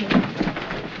impatient.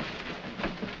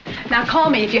 Now, call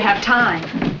me if you have time.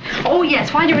 Oh,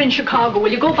 yes, while you're in Chicago,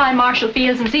 will you go by Marshall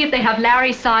Fields and see if they have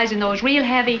Larry's size in those real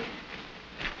heavy...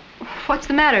 What's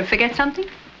the matter? Forget something?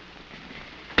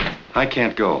 I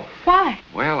can't go. Why?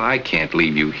 Well, I can't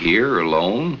leave you here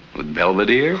alone with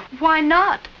Belvedere. Why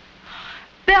not?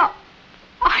 Bel,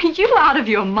 are you out of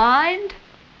your mind?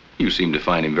 You seem to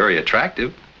find him very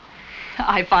attractive.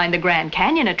 I find the Grand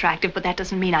Canyon attractive, but that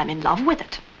doesn't mean I'm in love with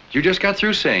it. You just got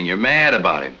through saying you're mad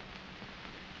about him.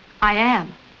 I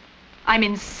am. I'm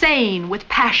insane with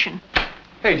passion.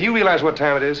 Hey, do you realize what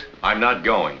time it is? I'm not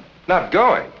going. Not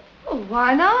going? Oh,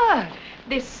 why not?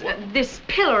 This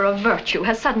pillar of virtue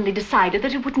has suddenly decided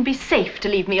that it wouldn't be safe to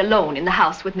leave me alone in the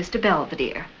house with Mr.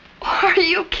 Belvedere. Are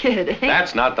you kidding?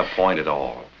 That's not the point at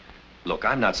all. Look,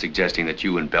 I'm not suggesting that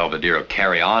you and Belvedere will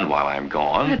carry on while I'm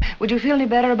gone. Would you feel any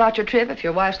better about your trip if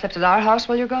your wife slept at our house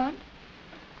while you're gone?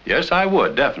 Yes, I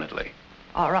would, definitely.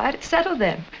 All right, it's settled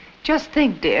then. Just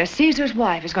think, dear, Caesar's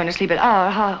wife is going to sleep at our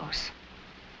house.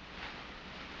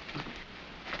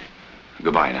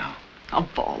 Goodbye now. Oh,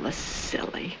 all the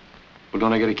silly. Well,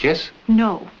 don't I get a kiss?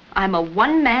 No, I'm a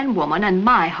one-man woman, and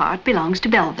my heart belongs to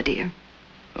Belvedere.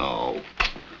 Oh.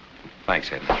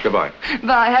 Thanks, Edna. Goodbye.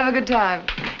 Bye, have a good time.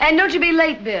 And don't you be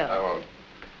late, Bill. I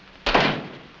won't.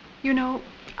 You know,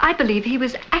 I believe he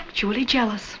was actually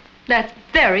jealous. That's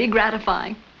very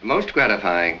gratifying. Most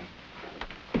gratifying.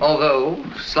 Although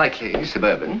slightly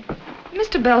suburban.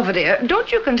 Mr. Belvedere,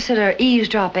 don't you consider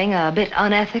eavesdropping a bit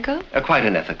unethical? Quite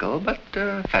unethical, but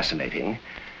fascinating.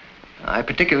 I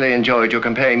particularly enjoyed your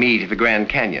comparing me to the Grand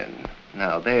Canyon.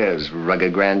 Now, there's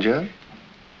rugged grandeur.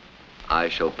 I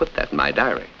shall put that in my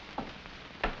diary.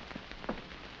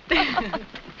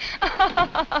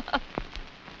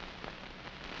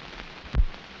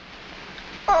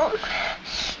 Oh.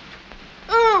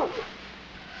 Oh.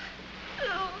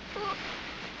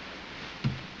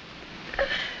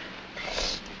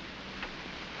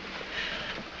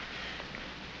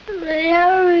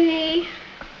 Larry.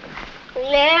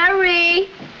 Larry.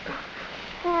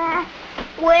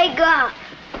 Wake up.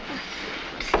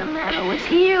 What's the matter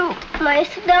with you? My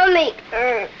stomach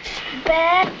hurts.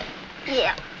 Bad?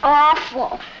 Yeah,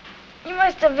 awful. You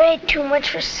must have ate too much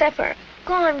for supper.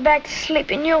 Go on back to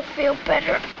sleep and you'll feel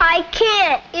better. I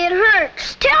can't. It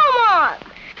hurts. Tell Mom.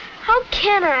 How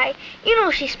can I? You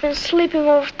know she's been sleeping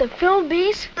over at the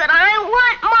Philbys. But I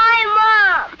want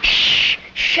my mom. Shh.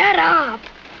 Shut up.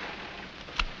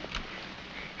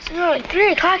 It's nearly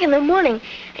 3 o'clock in the morning,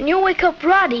 and you'll wake up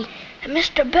Roddy and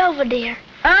Mr. Belvedere.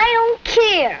 I don't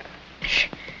care. Shh.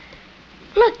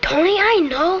 Look, Tony, I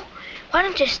know. Why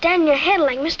don't you stand your head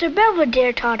like Mr.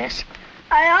 Belvedere taught us?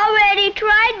 I already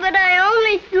tried, but I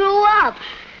only threw up.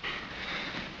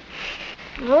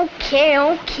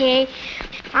 Okay.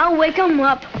 I'll wake him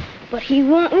up, but he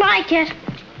won't like it.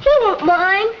 He won't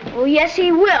mind. Oh, yes,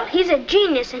 he will. He's a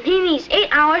genius, and he needs 8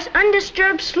 hours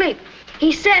undisturbed sleep.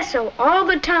 He says so all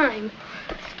the time.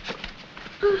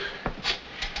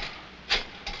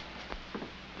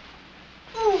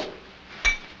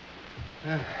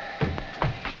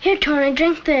 Here, Tony,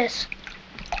 drink this.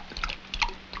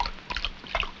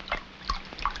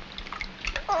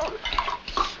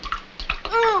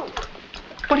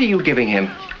 What are you giving him?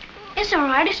 It's all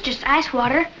right. It's just ice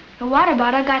water. The water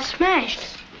bottle got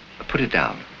smashed. Put it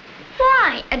down.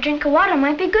 Why? A drink of water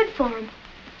might be good for him.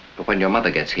 But when your mother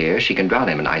gets here, she can drown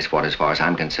him in ice water as far as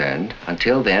I'm concerned.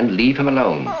 Until then, leave him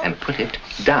alone and put it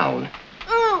down.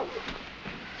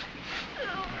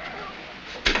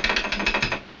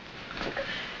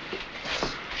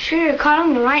 Sure you caught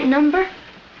him the right number?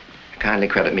 Kindly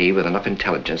credit me with enough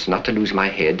intelligence not to lose my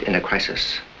head in a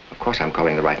crisis. Of course I'm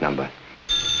calling the right number.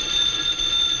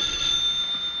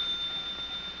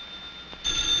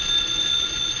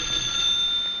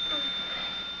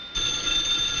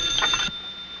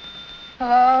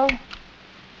 Hello?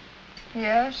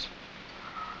 Yes?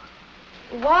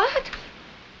 What?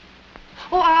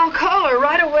 Oh, I'll call her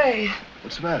right away.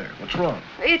 What's the matter? What's wrong?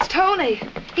 It's Tony.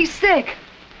 He's sick.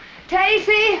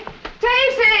 Tacey!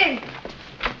 Tacey!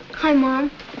 Hi, Mom.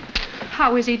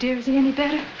 How is he, dear? Is he any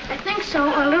better? I think so,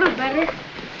 a little better.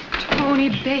 Tony,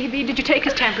 baby, did you take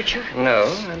his temperature? No,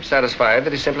 I'm satisfied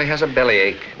that he simply has a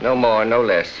bellyache. No more, no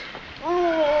less.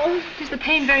 Oh. Is the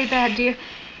pain very bad, dear?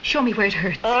 Show me where it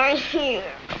hurts. Here.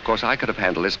 Of course, I could have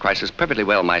handled this crisis perfectly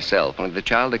well myself, only the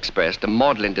child expressed a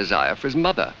maudlin desire for his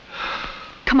mother.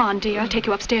 Come on, dear. I'll take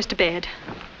you upstairs to bed.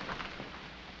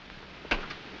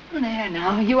 There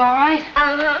now. You all right?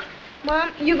 Uh-huh.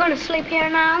 Mom, you gonna sleep here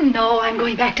now? No, I'm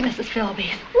going back to Mrs.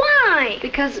 Philby's. Why?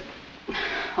 Because...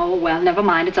 Oh, well, never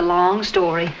mind. It's a long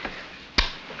story.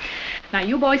 Now,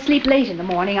 you boys sleep late in the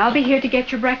morning. I'll be here to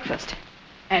get your breakfast.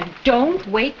 And don't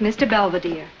wake Mr.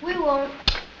 Belvedere. We won't.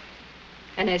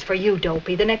 And as for you,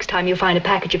 Dopey, the next time you find a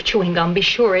package of chewing gum, be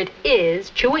sure it is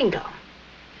chewing gum.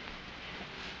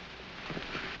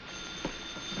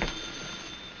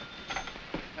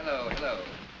 Hello.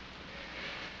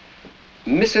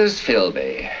 Mrs.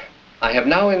 Philby, I have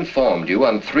now informed you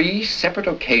on 3 separate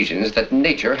occasions that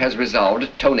nature has resolved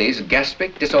Tony's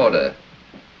gastric disorder.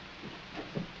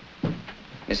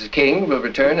 Mrs. King will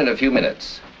return in a few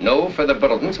minutes. No further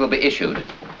bulletins will be issued.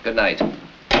 Good night.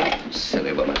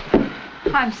 Silly woman.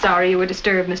 I'm sorry you were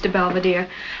disturbed, Mr. Belvedere.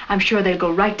 I'm sure they'll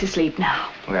go right to sleep now.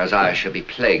 Whereas I shall be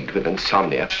plagued with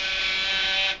insomnia.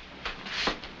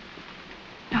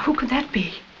 Now, who could that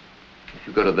be? If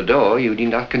you go to the door, you need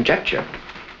not conjecture.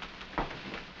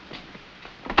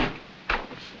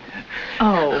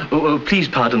 Oh, please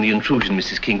pardon the intrusion,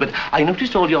 Mrs. King, but I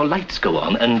noticed all your lights go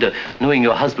on, and knowing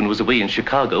your husband was away in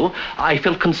Chicago, I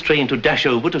felt constrained to dash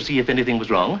over to see if anything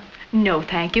was wrong. No,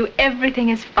 thank you. Everything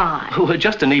is fine. Oh,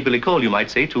 just a neighborly call, you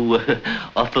might say, to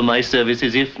offer my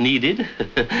services if needed.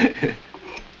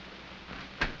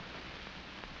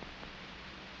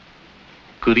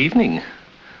 Good evening.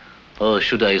 Or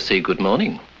should I say good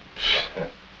morning?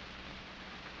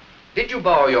 Did you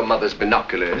borrow your mother's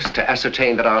binoculars to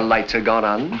ascertain that our lights had gone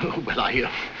on? Oh,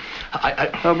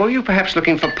 well, were you perhaps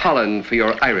looking for pollen for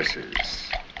your irises?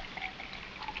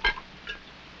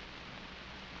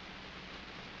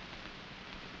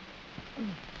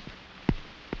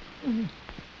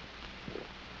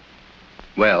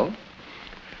 Well?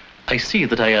 I see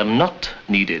that I am not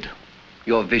needed.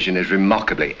 Your vision is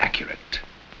remarkably accurate.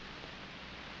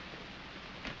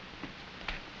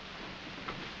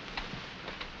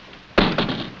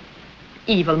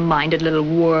 Evil-minded little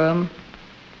worm.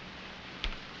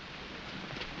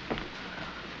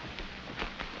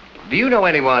 Do you know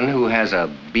anyone who has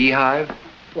a beehive?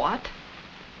 What?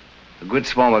 A good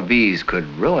swarm of bees could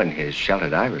ruin his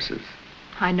sheltered irises.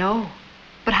 I know.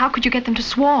 But how could you get them to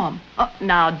swarm? Oh,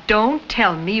 now, don't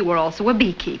tell me you were also a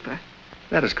beekeeper.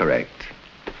 That is correct.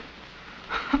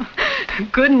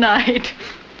 Good night.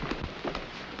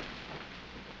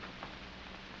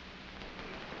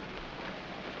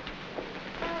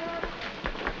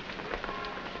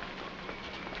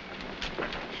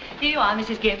 Here you are,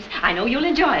 Mrs. Gibbs. I know you'll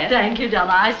enjoy it. Thank you,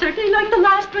 Della. I certainly like the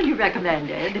last one you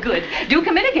recommended. Good. Do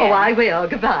come in again. Oh, I will.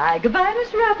 Goodbye. Goodbye,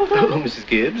 Mr. Appleton. Oh, Mrs.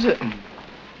 Gibbs.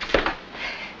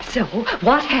 So,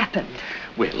 what happened?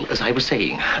 Well, as I was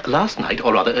saying, last night,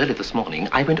 or rather early this morning,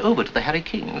 I went over to the Harry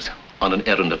King's on an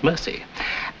errand of mercy.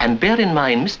 And bear in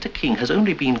mind, Mr. King has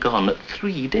only been gone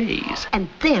 3 days. And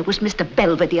there was Mr.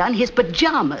 Belvedere in his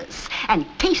pajamas, and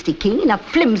Tacey King in a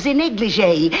flimsy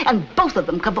negligee, and both of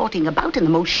them cavorting about in the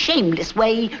most shameless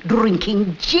way,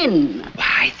 drinking gin.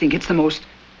 I think it's the most...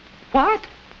 What?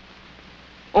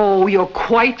 Oh, you're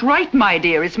quite right, my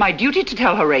dear. It's my duty to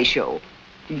tell Horatio.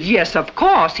 Yes, of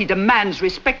course. He demands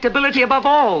respectability above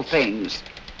all things.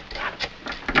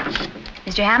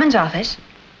 Mr. Hammond's office?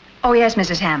 Oh, yes,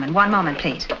 Mrs. Hammond. One moment,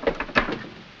 please.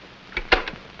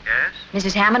 Yes?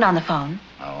 Mrs. Hammond on the phone.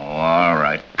 Oh, all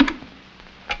right.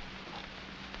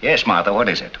 Yes, Martha, what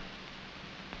is it?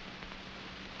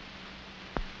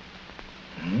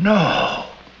 No.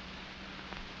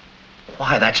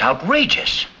 Why, that's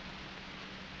outrageous.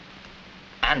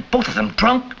 And both of them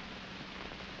drunk?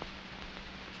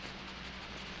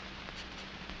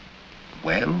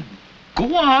 Well,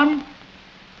 go on.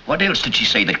 What else did she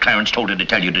say that Clarence told her to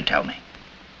tell you to tell me?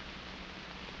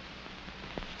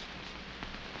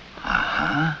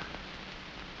 Uh-huh.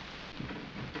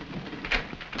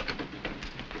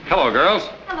 Hello, girls.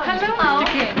 Hello, Mr.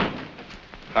 King.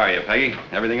 How are you, Peggy?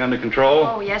 Everything under control?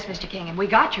 Oh, yes, Mr. King, and we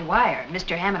got your wire.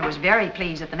 Mr. Hammond was very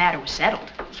pleased that the matter was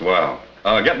settled. Swell.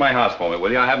 Get my house for me,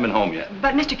 will you? I haven't been home yet.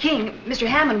 But, Mr. King, Mr.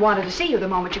 Hammond wanted to see you the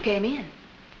moment you came in.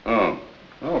 Oh,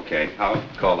 okay. I'll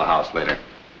call the house later.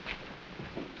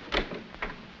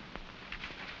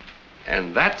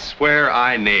 And that's where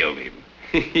I nailed him.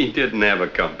 He didn't have a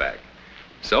comeback.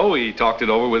 So he talked it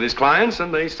over with his clients,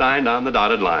 and they signed on the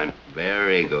dotted line.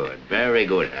 Very good, Harry.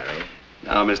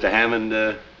 Now, Mr.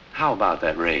 Hammond, how about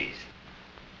that raise?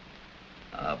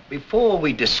 Before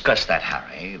we discuss that,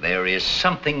 Harry, there is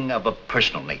something of a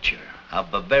personal nature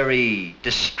of a very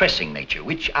distressing nature,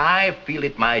 which I feel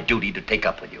it my duty to take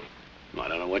up with you. I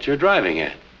don't know what you're driving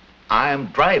at. I'm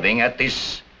driving at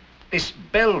this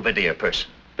Belvedere person.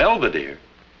 Belvedere?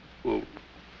 Well,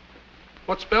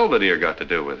 what's Belvedere got to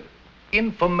do with it?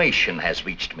 Information has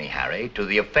reached me, Harry, to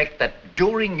the effect that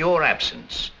during your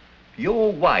absence,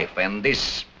 your wife and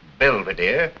this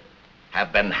Belvedere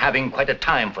have been having quite a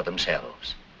time for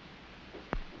themselves.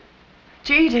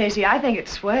 Gee, Tacey, I think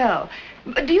it's swell.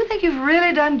 But do you think you've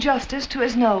really done justice to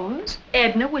his nose?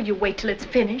 Edna, will you wait till it's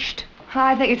finished?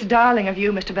 I think it's darling of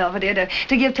you, Mr. Belvedere,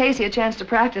 to give Tacey a chance to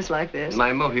practice like this.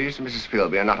 My motives, Mrs.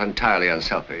 Philby, are not entirely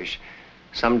unselfish.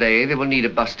 Someday they will need a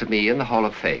bust of me in the Hall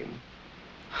of Fame.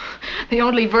 The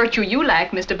only virtue you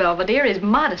lack, Mr. Belvedere, is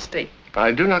modesty.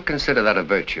 I do not consider that a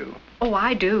virtue. Oh,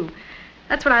 I do.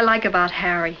 That's what I like about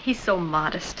Harry. He's so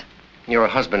modest. Your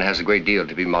husband has a great deal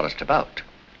to be modest about.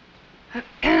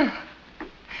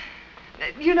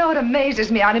 You know, it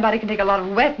amazes me how anybody can take a lot of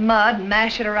wet mud and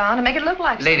mash it around and make it look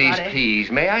like Ladies, somebody.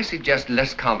 please, may I suggest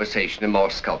less conversation and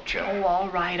more sculpture? Oh, all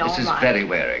right, all right. This is very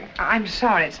wearing. I'm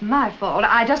sorry, it's my fault.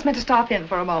 I just meant to stop in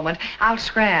for a moment. I'll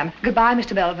scram. Goodbye,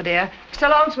 Mr. Belvedere. So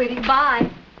long, sweetie. Bye.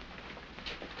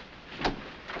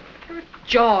 Your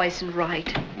jaw isn't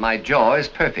right. My jaw is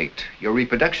perfect. Your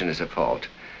reproduction is at fault.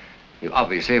 You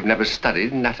obviously have never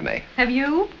studied anatomy. Have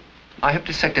you? I have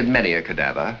dissected many a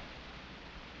cadaver.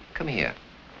 Come here.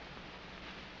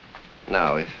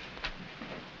 Now,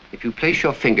 if you place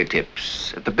your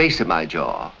fingertips at the base of my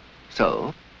jaw,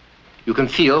 so, you can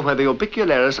feel where the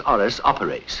orbicularis oris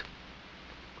operates.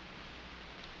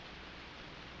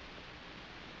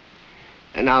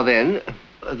 And now then,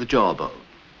 the jawbone.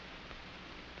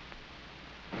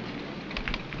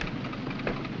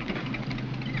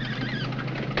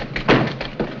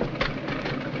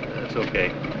 That's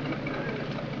okay.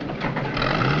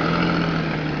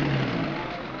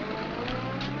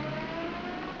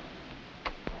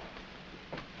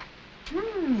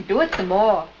 Do it some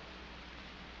more.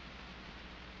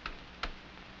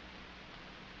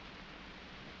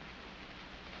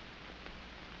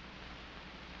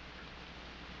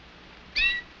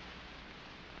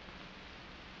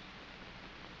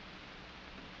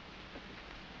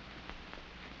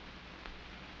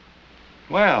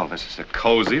 Well, this is a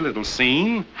cozy little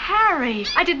scene. Harry,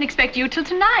 I didn't expect you till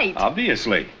tonight.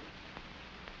 Obviously.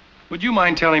 Would you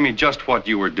mind telling me just what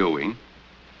you were doing?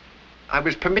 I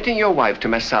was permitting your wife to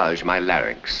massage my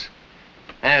larynx.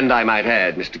 And I might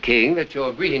add, Mr. King, that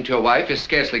your greeting to your wife is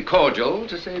scarcely cordial,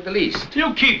 to say the least.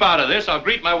 You keep out of this. I'll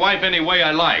greet my wife any way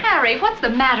I like. Harry, what's the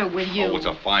matter with you? Oh, it's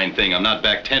a fine thing. I'm not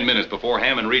back 10 minutes before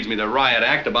Hammond reads me the riot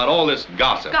act about all this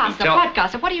gossip. Gossip? What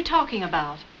gossip? What are you talking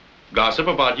about? Gossip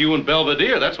about you and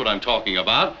Belvedere. That's what I'm talking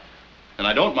about. And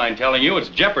I don't mind telling you it's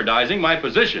jeopardizing my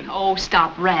position. Oh,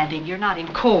 stop ranting. You're not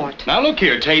in court. Now, look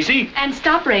here, Tacey. And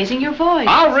stop raising your voice.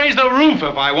 I'll raise the roof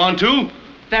if I want to.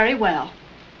 Very well.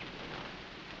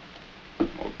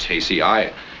 Oh, Tacey,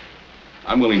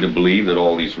 I'm willing to believe that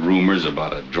all these rumors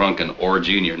about a drunken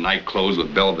orgy in your night clothes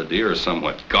with Belvedere are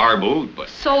somewhat garbled, but...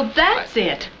 So that's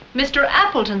it. Mr.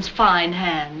 Appleton's fine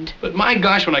hand. But my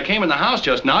gosh, when I came in the house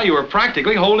just now, you were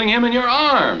practically holding him in your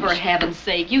arms. For heaven's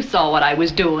sake, you saw what I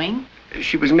was doing.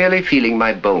 She was merely feeling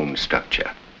my bone structure.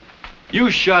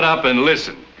 You shut up and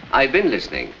listen. I've been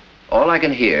listening. All I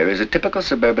can hear is a typical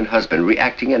suburban husband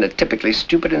reacting in a typically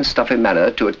stupid and stuffy manner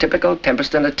to a typical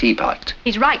tempest in a teapot.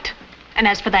 He's right. And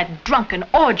as for that drunken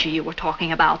orgy you were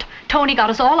talking about, Tony got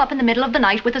us all up in the middle of the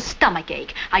night with a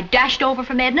stomachache. I dashed over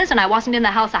from Edna's and I wasn't in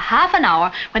the house a half an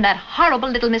hour when that horrible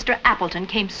little Mr. Appleton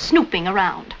came snooping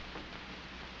around.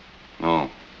 Oh.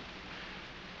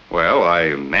 Well, I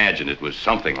imagine it was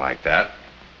something like that.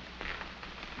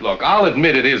 Look, I'll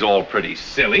admit it is all pretty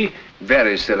silly.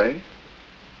 Very silly.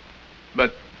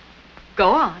 But... Go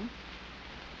on.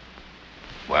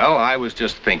 Well, I was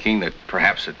just thinking that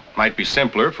perhaps it might be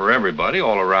simpler for everybody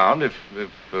all around if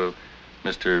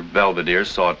Mr. Belvedere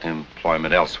sought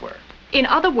employment elsewhere. In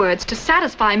other words, to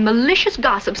satisfy malicious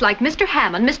gossips like Mr.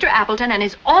 Hammond, Mr. Appleton, and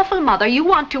his awful mother, you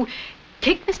want to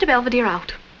kick Mr. Belvedere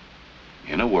out.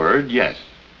 In a word, yes.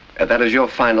 That is your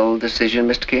final decision,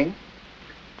 Mr. King?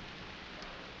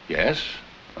 Yes.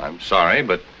 I'm sorry,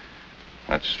 but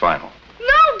that's final.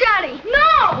 No, Daddy,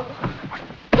 no!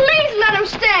 Please let him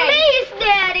stay. Please,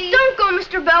 Daddy. Don't go,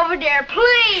 Mr. Belvedere,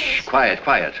 please. Quiet,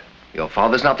 quiet. Your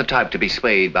father's not the type to be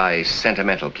swayed by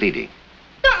sentimental pleading.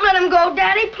 Don't let him go,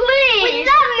 Daddy, please. We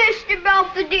love Mr.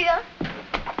 Belvedere.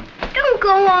 Don't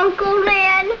go, Uncle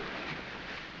Lynn.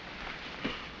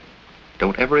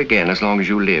 Don't ever again, as long as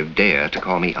you live, dare to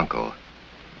call me uncle.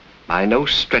 By no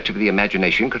stretch of the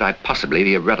imagination could I possibly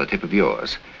be a relative of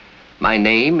yours. My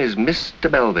name is Mr.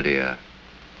 Belvedere.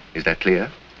 Is that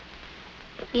clear?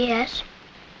 Yes.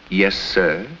 Yes,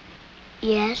 sir.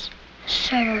 Yes,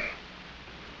 sir.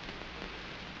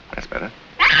 That's better.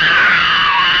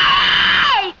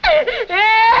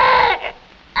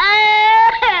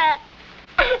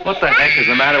 What the heck is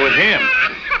the matter with him?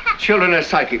 Children are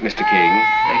psychic, Mr. King.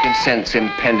 They can sense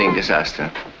impending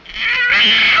disaster.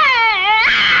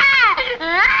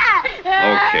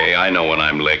 Okay, I know when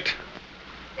I'm licked.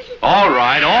 All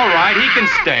right, he can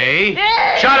stay.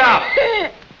 Shut up!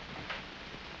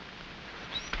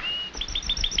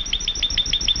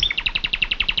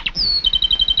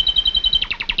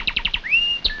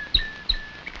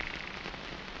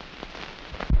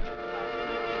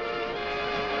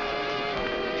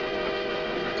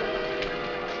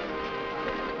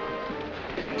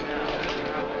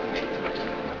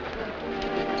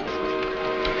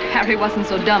 Harry wasn't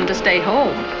so dumb to stay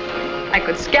home. I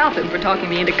could scalp him for talking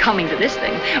me into coming to this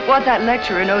thing. What that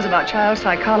lecturer knows about child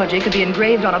psychology could be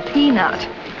engraved on a peanut.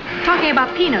 Talking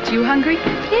about peanuts, you hungry?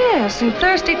 Yes, and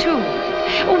thirsty too.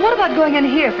 Well, what about going in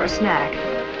here for a snack?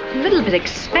 A little bit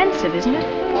expensive, isn't it?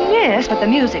 Yes, but the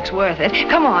music's worth it.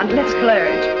 Come on, let's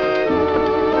splurge.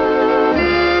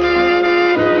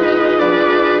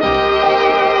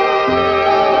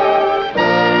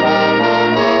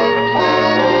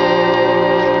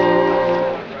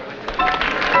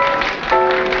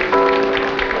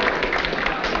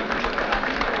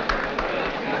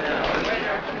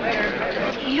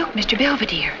 Mr.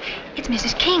 Belvedere, it's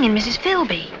Mrs. King and Mrs.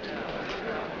 Philby.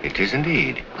 It is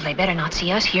indeed. Well, they better not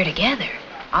see us here together.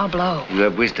 I'll blow. You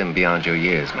have wisdom beyond your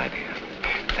years, my dear.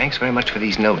 Thanks very much for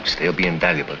these notes. They'll be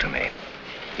invaluable to me.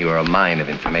 You are a mine of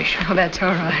information. Oh, that's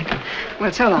all right.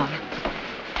 Well, so long.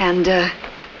 And,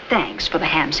 thanks for the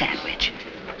ham sandwich.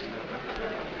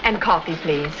 And coffee,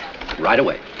 please. Right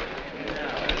away.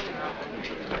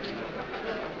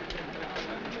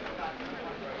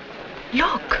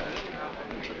 Look.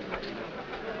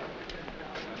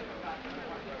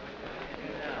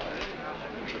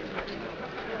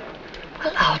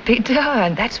 Well, I'll be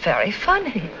darned. That's very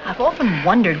funny. I've often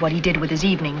wondered what he did with his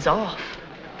evenings off.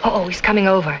 Oh, he's coming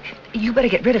over. You better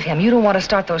get rid of him. You don't want to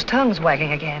start those tongues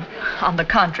wagging again. On the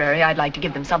contrary, I'd like to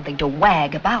give them something to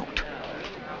wag about.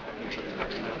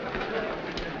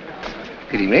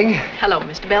 Good evening. Hello,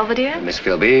 Mr. Belvedere. Miss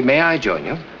Philby, may I join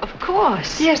you? Of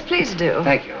course. Yes, please do.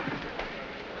 Thank you.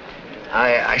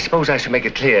 I suppose I should make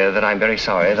it clear that I'm very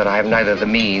sorry that I have neither the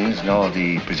means nor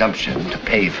the presumption to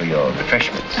pay for your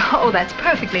refreshments. Oh, that's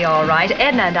perfectly all right.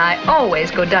 Edna and I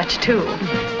always go Dutch, too.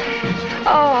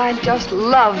 Oh, I just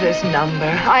love this number.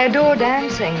 I adore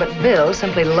dancing, but Bill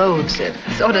simply loathes it.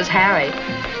 So does Harry.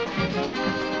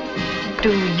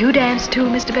 Do you dance, too,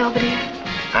 Mr. Belvedere?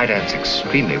 I dance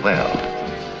extremely well.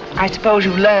 I suppose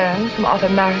you learned from Arthur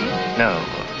Murray? No,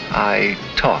 I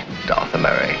taught Arthur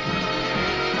Murray.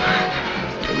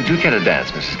 Would you care to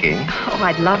dance, Mrs. King? Oh,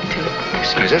 I'd love to.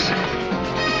 Excuse us.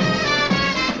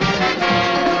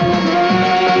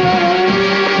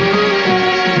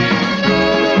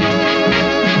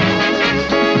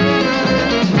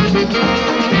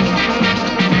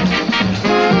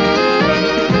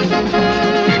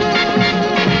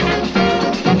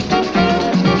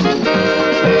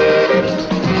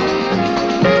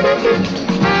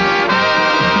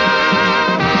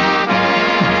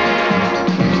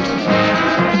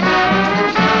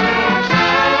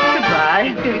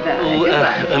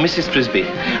 Mrs. Frisbee,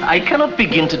 I cannot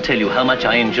begin to tell you how much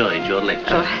I enjoyed your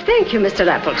lecture. Oh, thank you, Mr.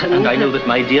 Appleton. And I know that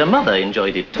my dear mother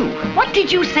enjoyed it, too. What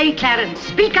did you say, Clarence?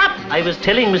 Speak up! I was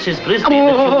telling Mrs. Frisbee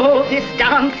Oh, this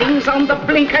darn thing's on the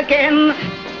blink again.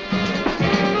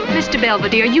 Mr.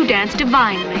 Belvedere, you dance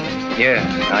divinely. Yes,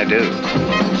 I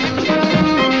do.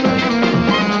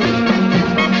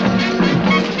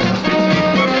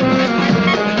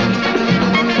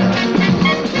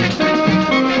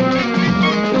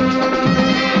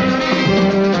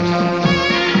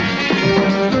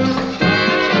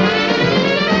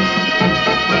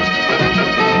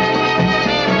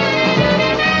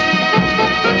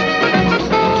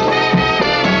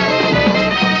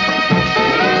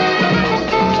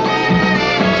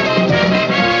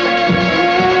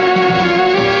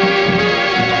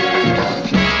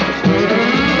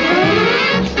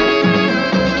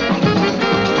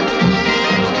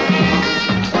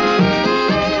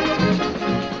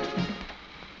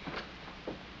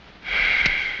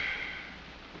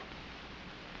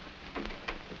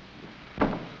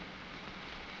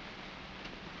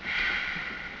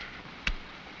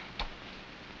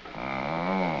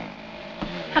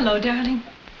 Hello, darling.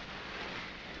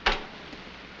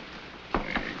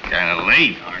 Kind of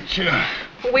late, aren't you?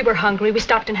 We were hungry. We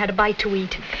stopped and had a bite to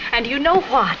eat. And you know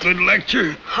what? Good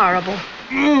lecture. Horrible.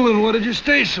 Well, and what did you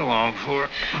stay so long for?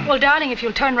 Well, darling, if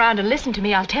you'll turn around and listen to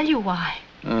me, I'll tell you why.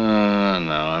 No,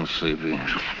 I'm sleepy.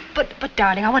 But,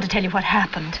 darling, I want to tell you what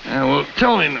happened. Yeah, well,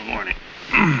 tell me in the morning.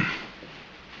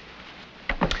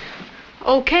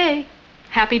 Okay.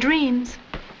 Happy dreams.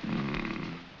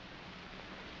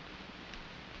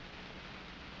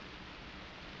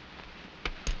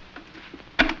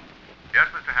 Yes,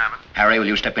 Mr. Hammond? Harry, will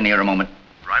you step in here a moment?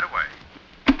 Right away.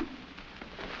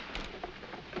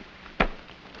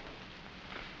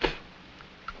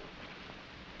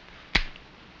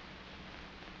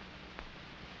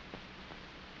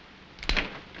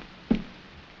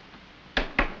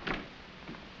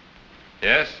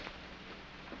 Yes?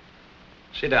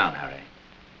 Sit down, Harry.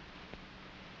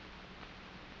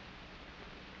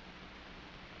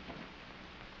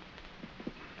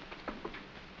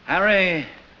 Harry,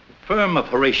 the firm of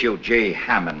Horatio J.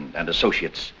 Hammond and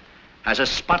Associates has a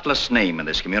spotless name in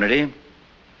this community.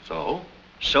 So?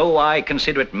 So I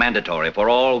consider it mandatory for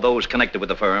all those connected with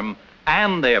the firm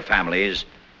and their families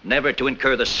never to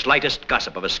incur the slightest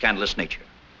gossip of a scandalous nature.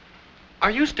 Are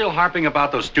you still harping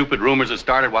about those stupid rumors that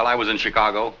started while I was in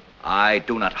Chicago? I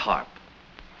do not harp.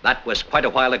 That was quite a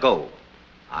while ago.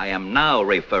 I am now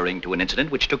referring to an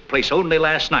incident which took place only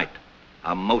last night.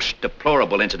 A most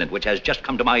deplorable incident which has just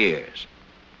come to my ears.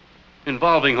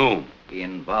 Involving whom?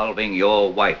 Involving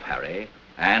your wife, Harry,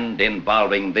 and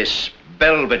involving this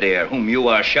Belvedere whom you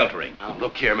are sheltering. Now,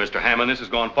 look here, Mr. Hammond, this has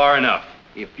gone far enough.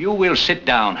 If you will sit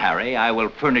down, Harry, I will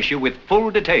furnish you with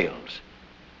full details.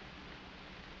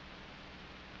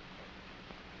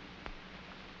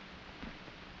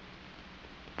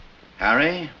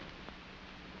 Harry,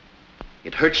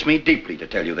 it hurts me deeply to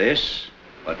tell you this,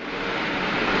 but...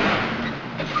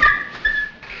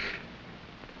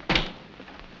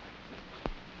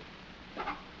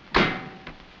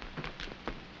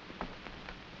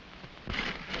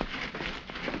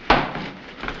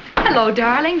 Hello,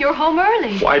 darling. You're home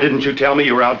early. Why didn't you tell me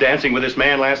you were out dancing with this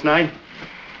man last night?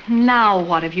 Now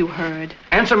what have you heard?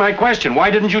 Answer my question. Why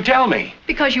didn't you tell me?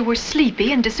 Because you were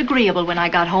sleepy and disagreeable when I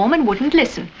got home and wouldn't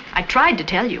listen. I tried to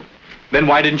tell you. Then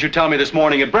why didn't you tell me this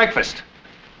morning at breakfast?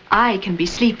 I can be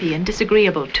sleepy and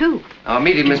disagreeable, too. Our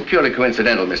meeting is purely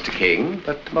coincidental, Mr. King,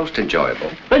 but most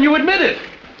enjoyable. Then you admit it.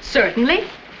 Certainly.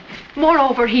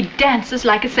 Moreover, he dances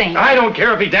like a saint. I don't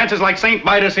care if he dances like St.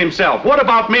 Vitus himself. What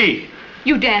about me?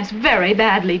 You dance very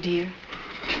badly, dear.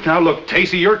 Now, look,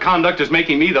 Tacey, your conduct is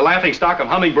making me the laughingstock of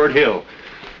Hummingbird Hill.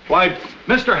 Why,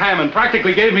 Mr. Hammond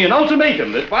practically gave me an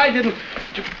ultimatum that if I didn't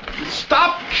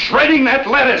stop shredding that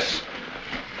lettuce.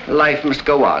 Life must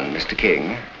go on, Mr.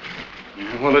 King.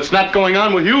 Well, it's not going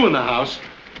on with you in the house.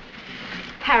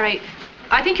 Harry,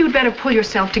 I think you'd better pull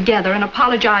yourself together and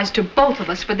apologize to both of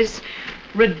us for this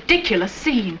ridiculous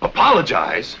scene.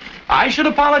 Apologize? I should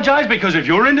apologize because of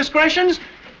your indiscretions?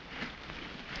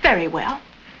 Very well.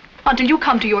 Until you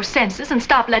come to your senses and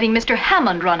stop letting Mr.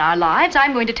 Hammond run our lives,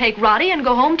 I'm going to take Roddy and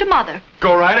go home to Mother.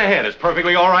 Go right ahead. It's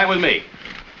perfectly all right with me.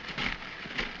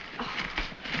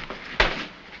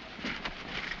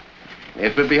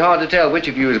 It would be hard to tell which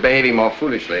of you is behaving more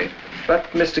foolishly. But,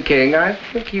 Mr. King, I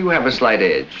think you have a slight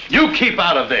edge. You keep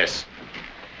out of this.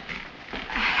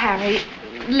 Harry,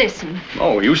 listen.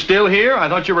 Oh, you still here? I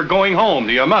thought you were going home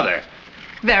to your mother.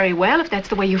 Very well, if that's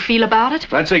the way you feel about it.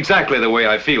 That's exactly the way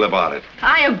I feel about it.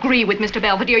 I agree with Mr.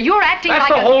 Belvedere. You're acting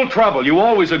That's like the whole trouble. You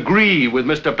always agree with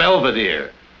Mr.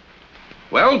 Belvedere.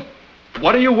 Well,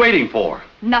 what are you waiting for?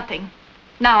 Nothing.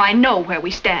 Now I know where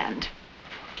we stand.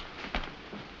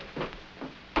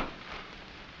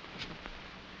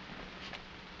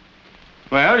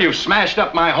 Well, you've smashed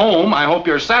up my home. I hope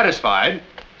you're satisfied.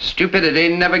 Stupidity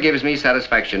never gives me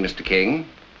satisfaction, Mr. King.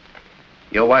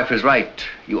 Your wife is right.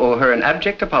 You owe her an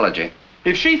abject apology.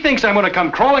 If she thinks I'm going to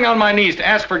come crawling on my knees to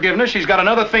ask forgiveness, she's got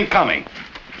another thing coming.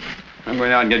 I'm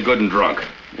going out and get good and drunk.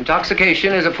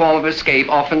 Intoxication is a form of escape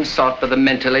often sought by the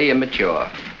mentally immature.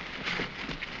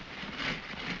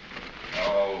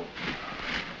 Oh.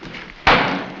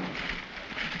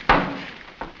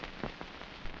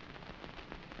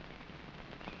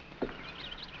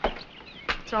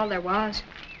 That's all there was.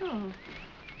 Oh.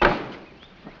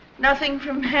 Nothing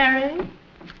from Harry?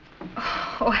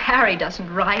 Oh, Harry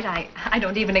doesn't write. I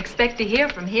don't even expect to hear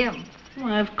from him.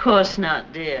 Why, of course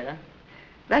not, dear.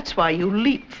 That's why you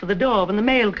leap for the door when the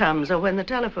mail comes or when the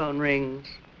telephone rings.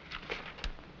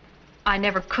 I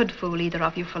never could fool either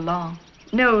of you for long.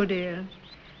 No, dear.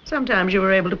 Sometimes you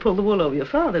were able to pull the wool over your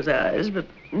father's eyes, but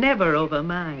never over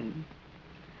mine.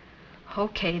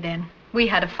 Okay, then. We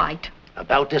had a fight.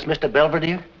 About this Mr.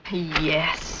 Belvedere?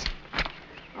 Yes.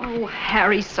 Oh,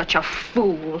 Harry's such a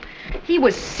fool. He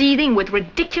was seething with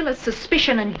ridiculous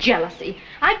suspicion and jealousy.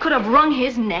 I could have wrung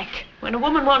his neck. When a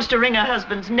woman wants to wring her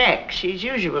husband's neck, she's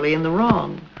usually in the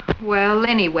wrong. Well,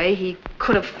 anyway, he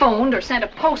could have phoned or sent a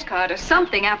postcard or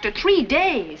something after 3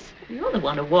 days. You're the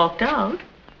one who walked out.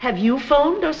 Have you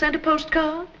phoned or sent a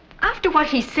postcard? After what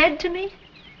he said to me?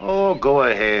 Oh, go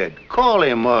ahead. Call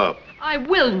him up. I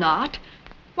will not.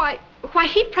 Why,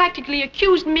 he practically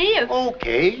accused me of...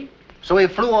 Okay. So he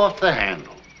flew off the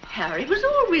handle. Harry was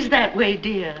always that way,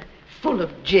 dear. Full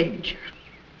of ginger.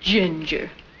 Ginger.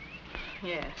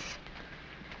 Yes.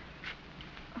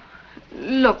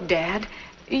 Look, Dad,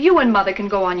 you and Mother can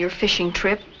go on your fishing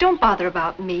trip. Don't bother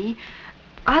about me.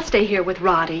 I'll stay here with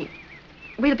Roddy.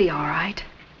 We'll be all right.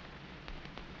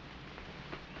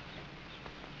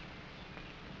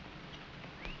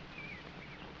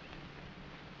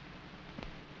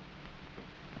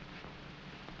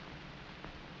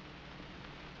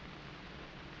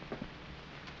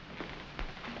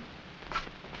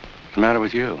 What's the matter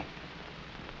with you?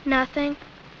 Nothing.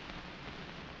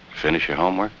 Finish your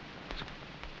homework?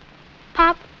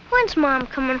 Pop, when's Mom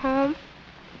coming home?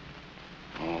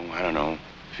 Oh, I don't know.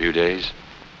 A few days.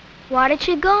 Why did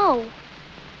she go?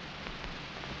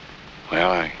 Well,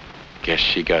 I guess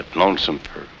she got lonesome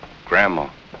for Grandma.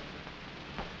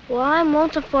 Well, I'm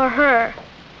lonesome for her.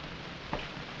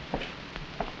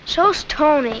 So's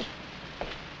Tony.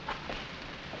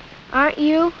 Aren't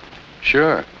you?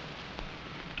 Sure.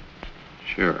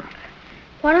 Sure.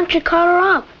 Why don't you call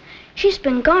her up? She's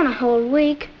been gone a whole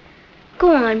week.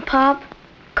 Go on, Pop.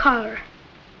 Call her.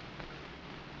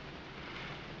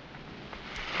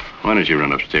 Why don't you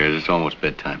run upstairs? It's almost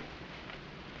bedtime.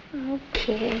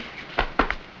 Okay.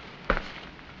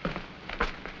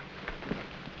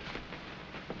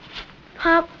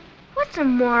 Pop, what's a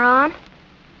moron?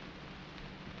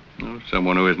 Oh,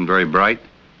 someone who isn't very bright.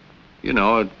 You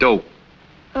know, a dope.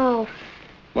 Oh,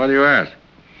 Why do you ask?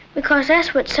 because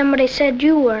that's what somebody said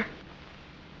you were.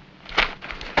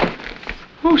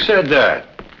 Who said that?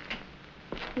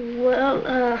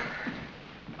 Well,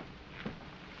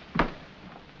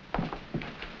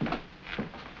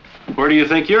 Where do you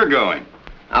think you're going?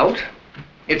 Out?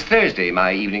 It's Thursday,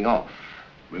 my evening off.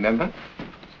 Remember?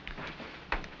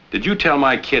 Did you tell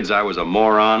my kids I was a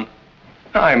moron?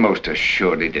 I most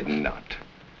assuredly did not.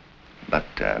 But,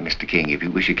 Mr. King, if you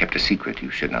wish it kept a secret,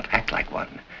 you should not act like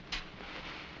one.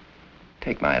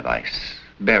 Take my advice.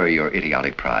 Bury your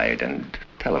idiotic pride and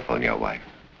telephone your wife.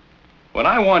 When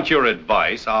I want your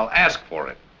advice, I'll ask for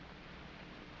it.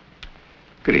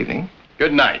 Good evening.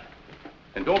 Good night.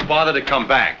 And don't bother to come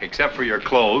back, except for your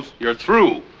clothes. You're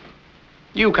through.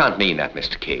 You can't mean that,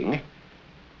 Mr. King.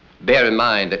 Bear in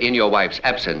mind that in your wife's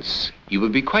absence, you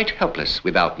would be quite helpless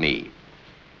without me.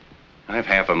 I've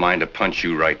half a mind to punch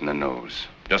you right in the nose,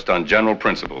 just on general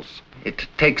principles. It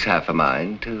takes half a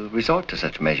mind to resort to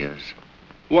such measures.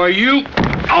 Why, you...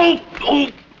 Oh!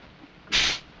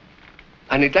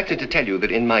 I neglected to tell you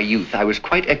that in my youth, I was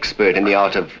quite expert in the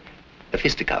art of the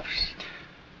fisticuffs.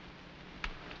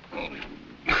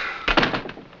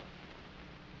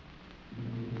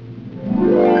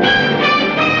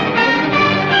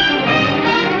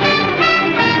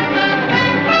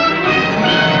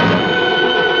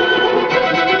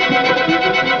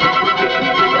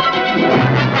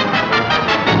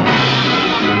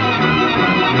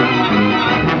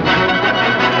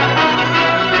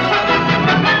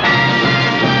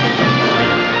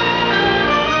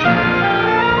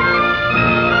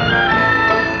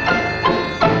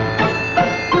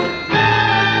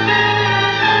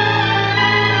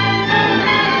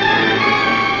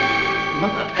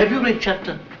 Have you read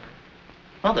chapter?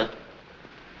 Mother?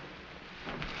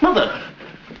 Mother!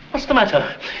 What's the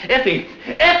matter? Effie!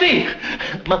 Effie!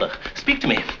 Mother, speak to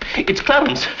me. It's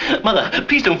Clarence. Mother,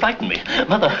 please don't frighten me.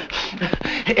 Mother.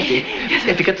 Effie,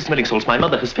 Effie, get the smelling salts. My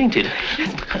mother has fainted.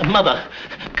 Mother.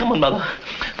 Come on, Mother.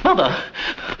 Mother.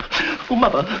 Oh,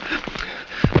 Mother.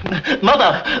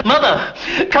 Mother! Mother!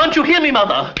 Can't you hear me,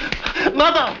 Mother?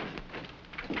 Mother!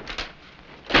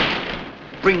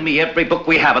 Bring me every book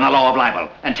we have on the law of libel.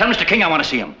 And tell Mr. King I want to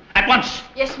see him. At once.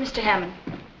 Yes, Mr. Hammond.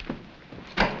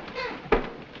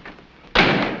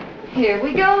 Here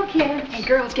we go, kids. Hey,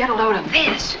 girls, get a load of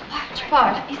this.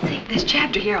 What? You see, this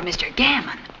chapter here on Mr.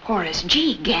 Gammon. Horace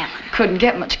G. Gammon. Couldn't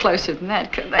get much closer than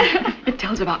that, could they? It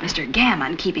tells about Mr.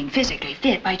 Gammon keeping physically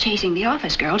fit by chasing the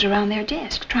office girls around their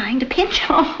desk, trying to pinch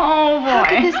them. Oh, boy. How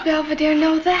could Miss Belvedere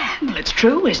know that? Well, it's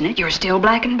true, isn't it? You're still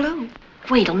black and blue.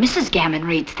 Wait till Mrs. Gammon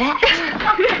reads that.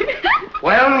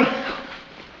 Well,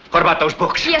 what about those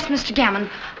books? Yes, Mr. Gammon.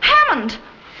 Hammond!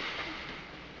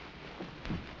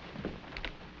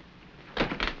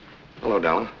 Hello,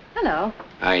 Della. Hello.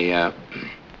 I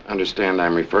understand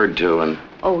I'm referred to and...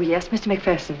 Oh, yes, Mr.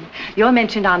 McPherson. You're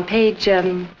mentioned on page,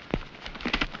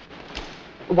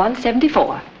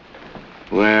 174.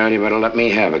 Well, you better let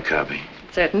me have a copy.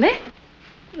 Certainly.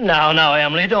 Now,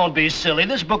 Emily, don't be silly.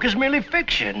 This book is merely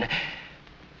fiction.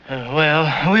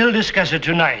 Well, we'll discuss it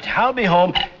tonight. I'll be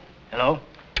home. Hello?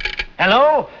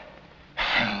 Hello?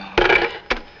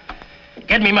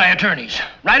 Get me my attorneys.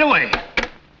 Right away.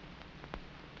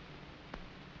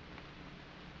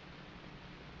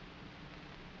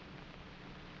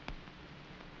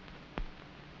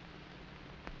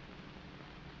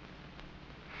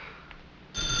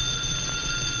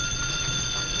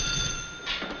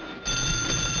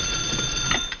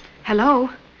 Hello?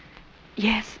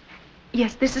 Yes.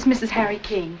 Yes, this is Mrs. Harry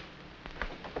King.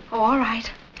 Oh, all right.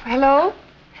 Hello?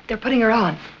 They're putting her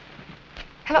on.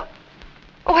 Hello?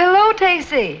 Oh, hello,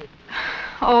 Tacey.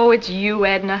 Oh, it's you,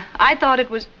 Edna. I thought it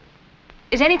was...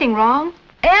 Is anything wrong?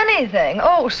 Anything?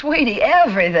 Oh, sweetie,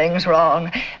 everything's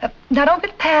wrong. Now, don't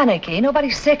get panicky.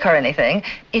 Nobody's sick or anything.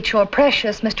 It's your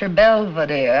precious Mr.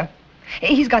 Belvedere.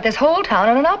 He's got this whole town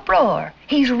in an uproar.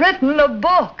 He's written a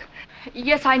book.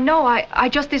 Yes, I know. I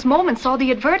just this moment saw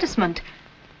the advertisement.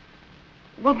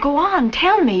 Well, go on.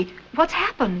 Tell me. What's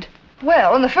happened?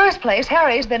 Well, in the first place,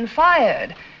 Harry's been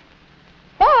fired.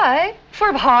 Why?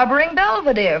 For harboring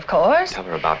Belvedere, of course. Tell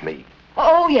her about me.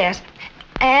 Oh, yes.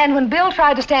 And when Bill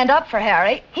tried to stand up for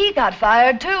Harry, he got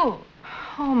fired, too.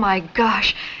 Oh, my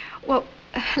gosh. Well,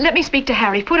 let me speak to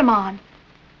Harry. Put him on.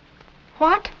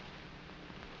 What?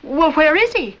 Well, where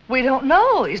is he? We don't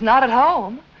know. He's not at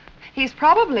home. He's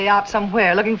probably out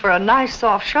somewhere looking for a nice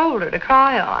soft shoulder to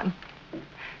cry on.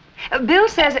 Bill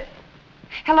says it...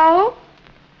 Hello?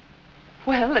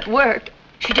 Well, it worked.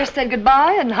 She just said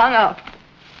goodbye and hung up.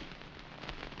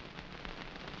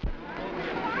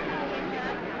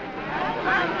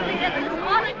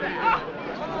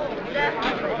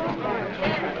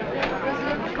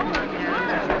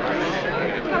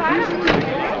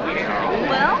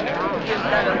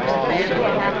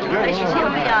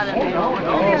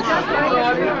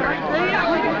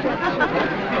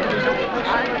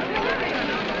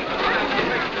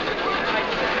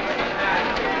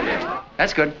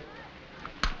 That's good.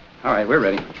 All right, we're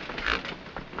ready.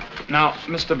 Now,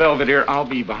 Mr. Belvedere, I'll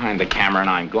be behind the camera, and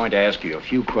I'm going to ask you a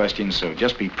few questions, so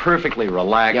just be perfectly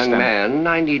relaxed. Young man,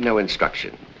 I need no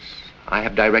instructions. I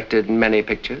have directed many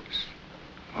pictures.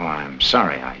 Oh, I'm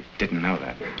sorry. I didn't know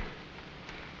that.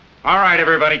 All right,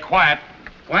 everybody, quiet.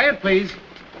 Quiet, please.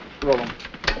 Roll 'em.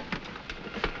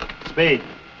 Speed.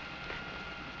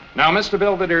 Now, Mr.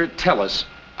 Belvedere, tell us,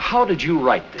 how did you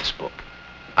write this book?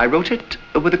 I wrote it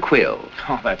with a quill.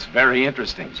 Oh, that's very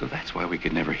interesting. So that's why we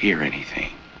could never hear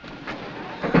anything.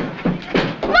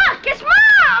 Look, it's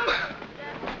Mom!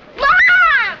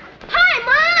 Mom! Hi,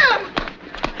 Mom!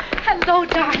 Hello,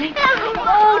 darling.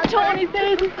 Oh, Tony,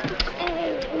 baby.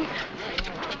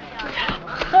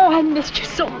 Oh, I missed you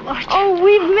so much. Oh,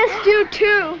 we've missed you,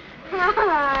 too.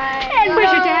 Hi. And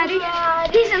where's your daddy?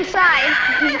 He's inside.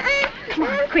 Come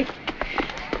on, quick.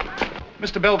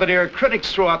 Mr. Belvedere,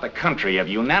 critics throughout the country have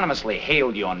unanimously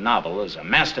hailed your novel as a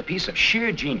masterpiece of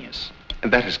sheer genius.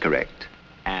 That is correct.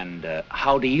 And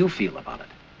how do you feel about it?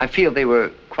 I feel they were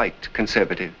quite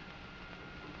conservative.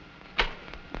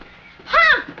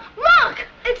 Hump! Look!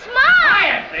 It's Mom!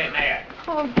 Quiet in there!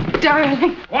 Oh,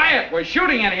 darling. Quiet! We're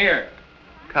shooting in here!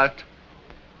 Cut.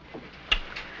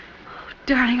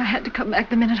 Darling, I had to come back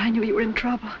the minute I knew you were in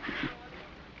trouble.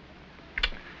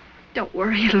 Don't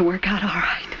worry, it'll work out all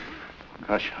right.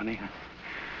 Gosh, honey,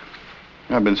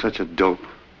 I've been such a dope.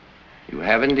 You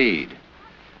have indeed.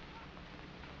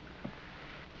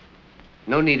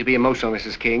 No need to be emotional,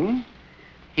 Mrs. King.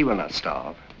 He will not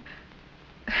starve.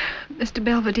 Mr.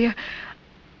 Belvedere,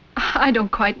 I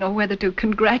don't quite know whether to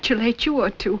congratulate you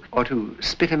or to... Or to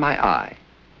spit in my eye.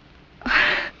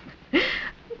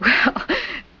 Well,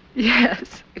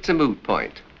 yes. It's a moot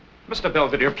point. Mr.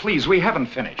 Belvedere, please, we haven't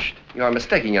finished. You are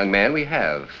mistaken, young man. We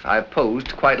have. I've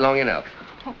posed quite long enough.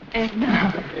 Oh,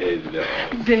 Edna.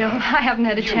 Bill, I haven't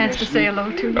had a chance to say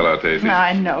hello to you. Hello, Tacey.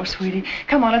 I know, sweetie.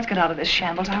 Come on, let's get out of this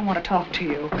shambles. I want to talk to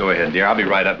you. Go ahead, dear. I'll be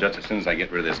right up just as soon as I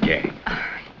get rid of this gang.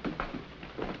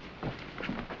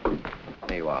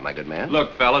 There you are, my good man.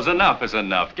 Look, fellas, enough is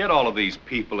enough. Get all of these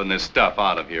people and this stuff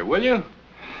out of here, will you?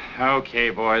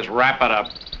 Okay, boys, wrap it up.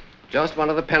 Just one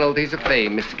of the penalties of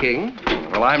fame, Mr. King.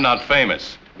 Well, I'm not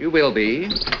famous. You will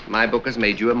be. My book has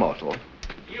made you immortal.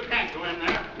 You can't go in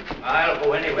there. I'll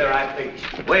go anywhere I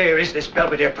please. Where is this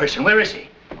Belvedere person? Where is he?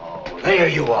 Oh, There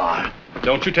you are.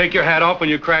 Don't you take your hat off when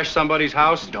you crash somebody's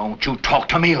house? Don't you talk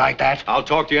to me like that. I'll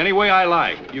talk to you any way I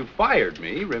like. You fired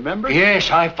me, remember?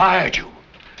 Yes, I fired you.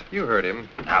 You heard him.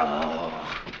 Now,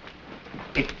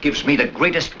 it gives me the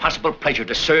greatest possible pleasure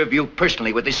to serve you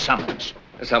personally with this summons.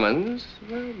 A summons?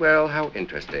 Well, how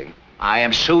interesting. I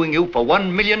am suing you for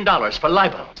 $1 million for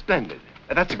libel. Splendid.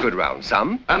 That's a good round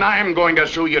sum. And I'm going to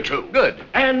sue you, too. Good.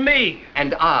 And me.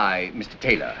 And I, Mr.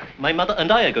 Taylor. My mother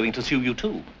and I are going to sue you,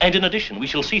 too. And in addition, we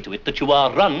shall see to it that you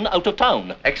are run out of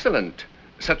town. Excellent.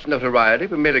 Such notoriety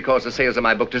will merely cause the sales of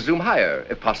my book to zoom higher,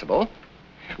 if possible.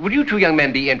 Would you two young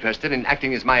men be interested in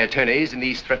acting as my attorneys in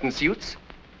these threatened suits?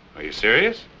 Are you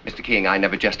serious? Mr. King, I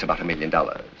never jest about $1 million.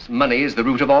 Money is the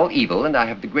root of all evil, and I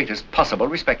have the greatest possible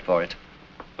respect for it.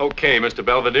 Okay, Mr.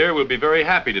 Belvedere, we'll be very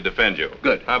happy to defend you.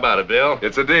 Good. How about it, Bill?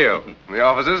 It's a deal. The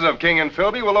offices of King and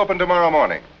Philby will open tomorrow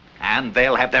morning. And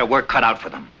they'll have their work cut out for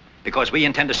them. Because we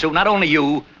intend to sue not only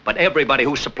you, but everybody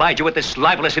who supplied you with this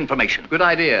libelous information. Good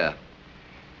idea.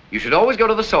 You should always go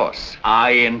to the source.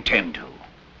 I intend to.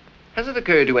 Has it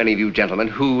occurred to any of you gentlemen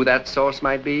who that source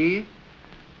might be?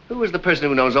 Who is the person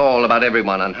who knows all about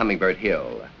everyone on Hummingbird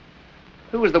Hill?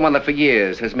 Who is the one that for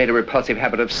years has made a repulsive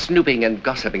habit of snooping and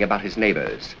gossiping about his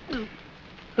neighbors?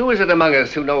 Who is it among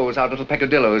us who knows our little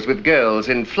peccadillos with girls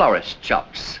in florist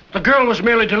shops? The girl was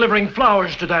merely delivering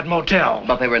flowers to that motel.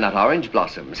 But they were not orange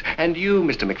blossoms. And you,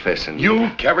 Mr. McPherson? You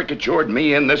caricatured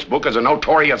me in this book as a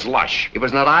notorious lush. It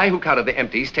was not I who counted the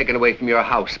empties taken away from your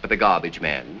house, but the garbage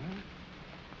man.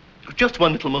 Just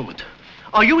one little moment.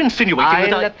 Are you insinuating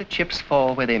that I... let the chips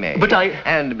fall where they may. But I...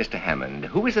 And, Mr. Hammond,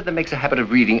 who is it that makes a habit of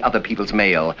reading other people's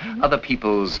mail? Other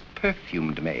people's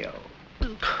perfumed mail?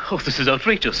 Oh, this is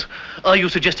outrageous. Are you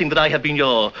suggesting that I have been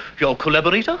your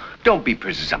collaborator? Don't be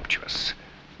presumptuous.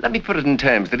 Let me put it in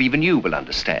terms that even you will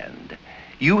understand.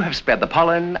 You have spread the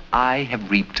pollen, I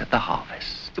have reaped the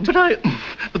harvest.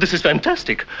 But this is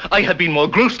fantastic. I have been more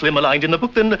grossly maligned in the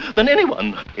book than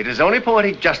anyone. It is only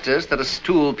poetic justice that a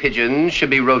stool pigeon should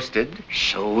be roasted.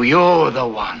 So you're the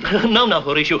one. No,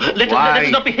 Horatio. Let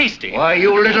us not be hasty. Why,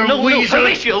 you little weasel. No,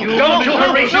 Horatio. Don't you,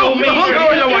 Horatio. Me.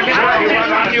 You're the one.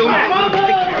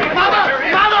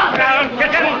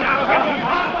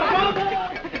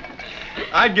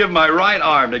 I'd give my right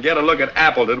arm to get a look at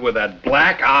Appleton with that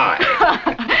black eye.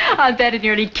 I bet it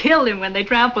nearly killed him when they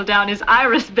trampled down his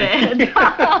iris bed.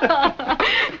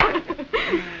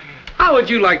 How would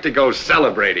you like to go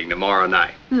celebrating tomorrow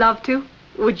night? Love to.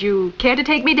 Would you care to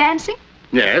take me dancing?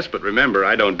 Yes, but remember,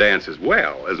 I don't dance as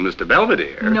well as Mr.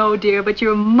 Belvedere. No, dear, but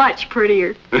you're much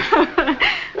prettier.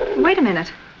 Wait a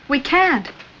minute. We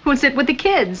can't. Who'll sit with the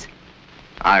kids?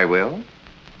 I will.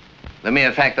 The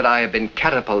mere fact that I have been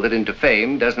catapulted into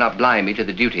fame does not blind me to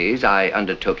the duties I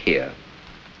undertook here.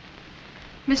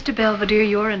 Mr. Belvedere,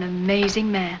 you're an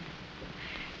amazing man.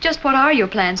 Just what are your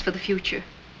plans for the future?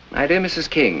 My dear Mrs.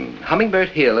 King, Hummingbird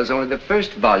Hill is only the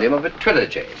first volume of a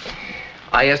trilogy.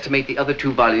 I estimate the other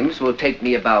 2 volumes will take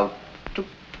me about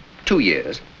 2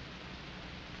 years.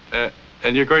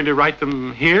 And you're going to write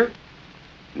them here?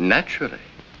 Naturally.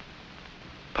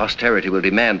 Posterity will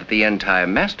demand that the entire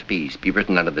masterpiece be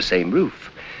written under the same roof.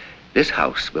 This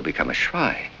house will become a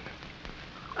shrine.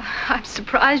 I'm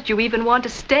surprised you even want to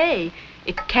stay.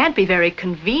 It can't be very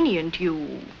convenient.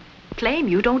 You claim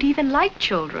you don't even like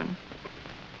children.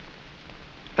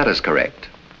 That is correct.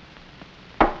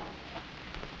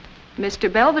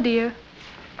 Mr. Belvedere.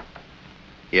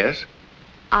 Yes?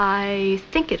 I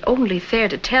think it only fair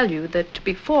to tell you that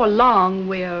before long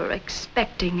we're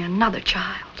expecting another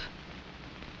child.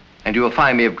 And you will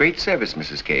find me of great service,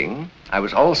 Mrs. King. I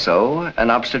was also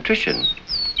an obstetrician.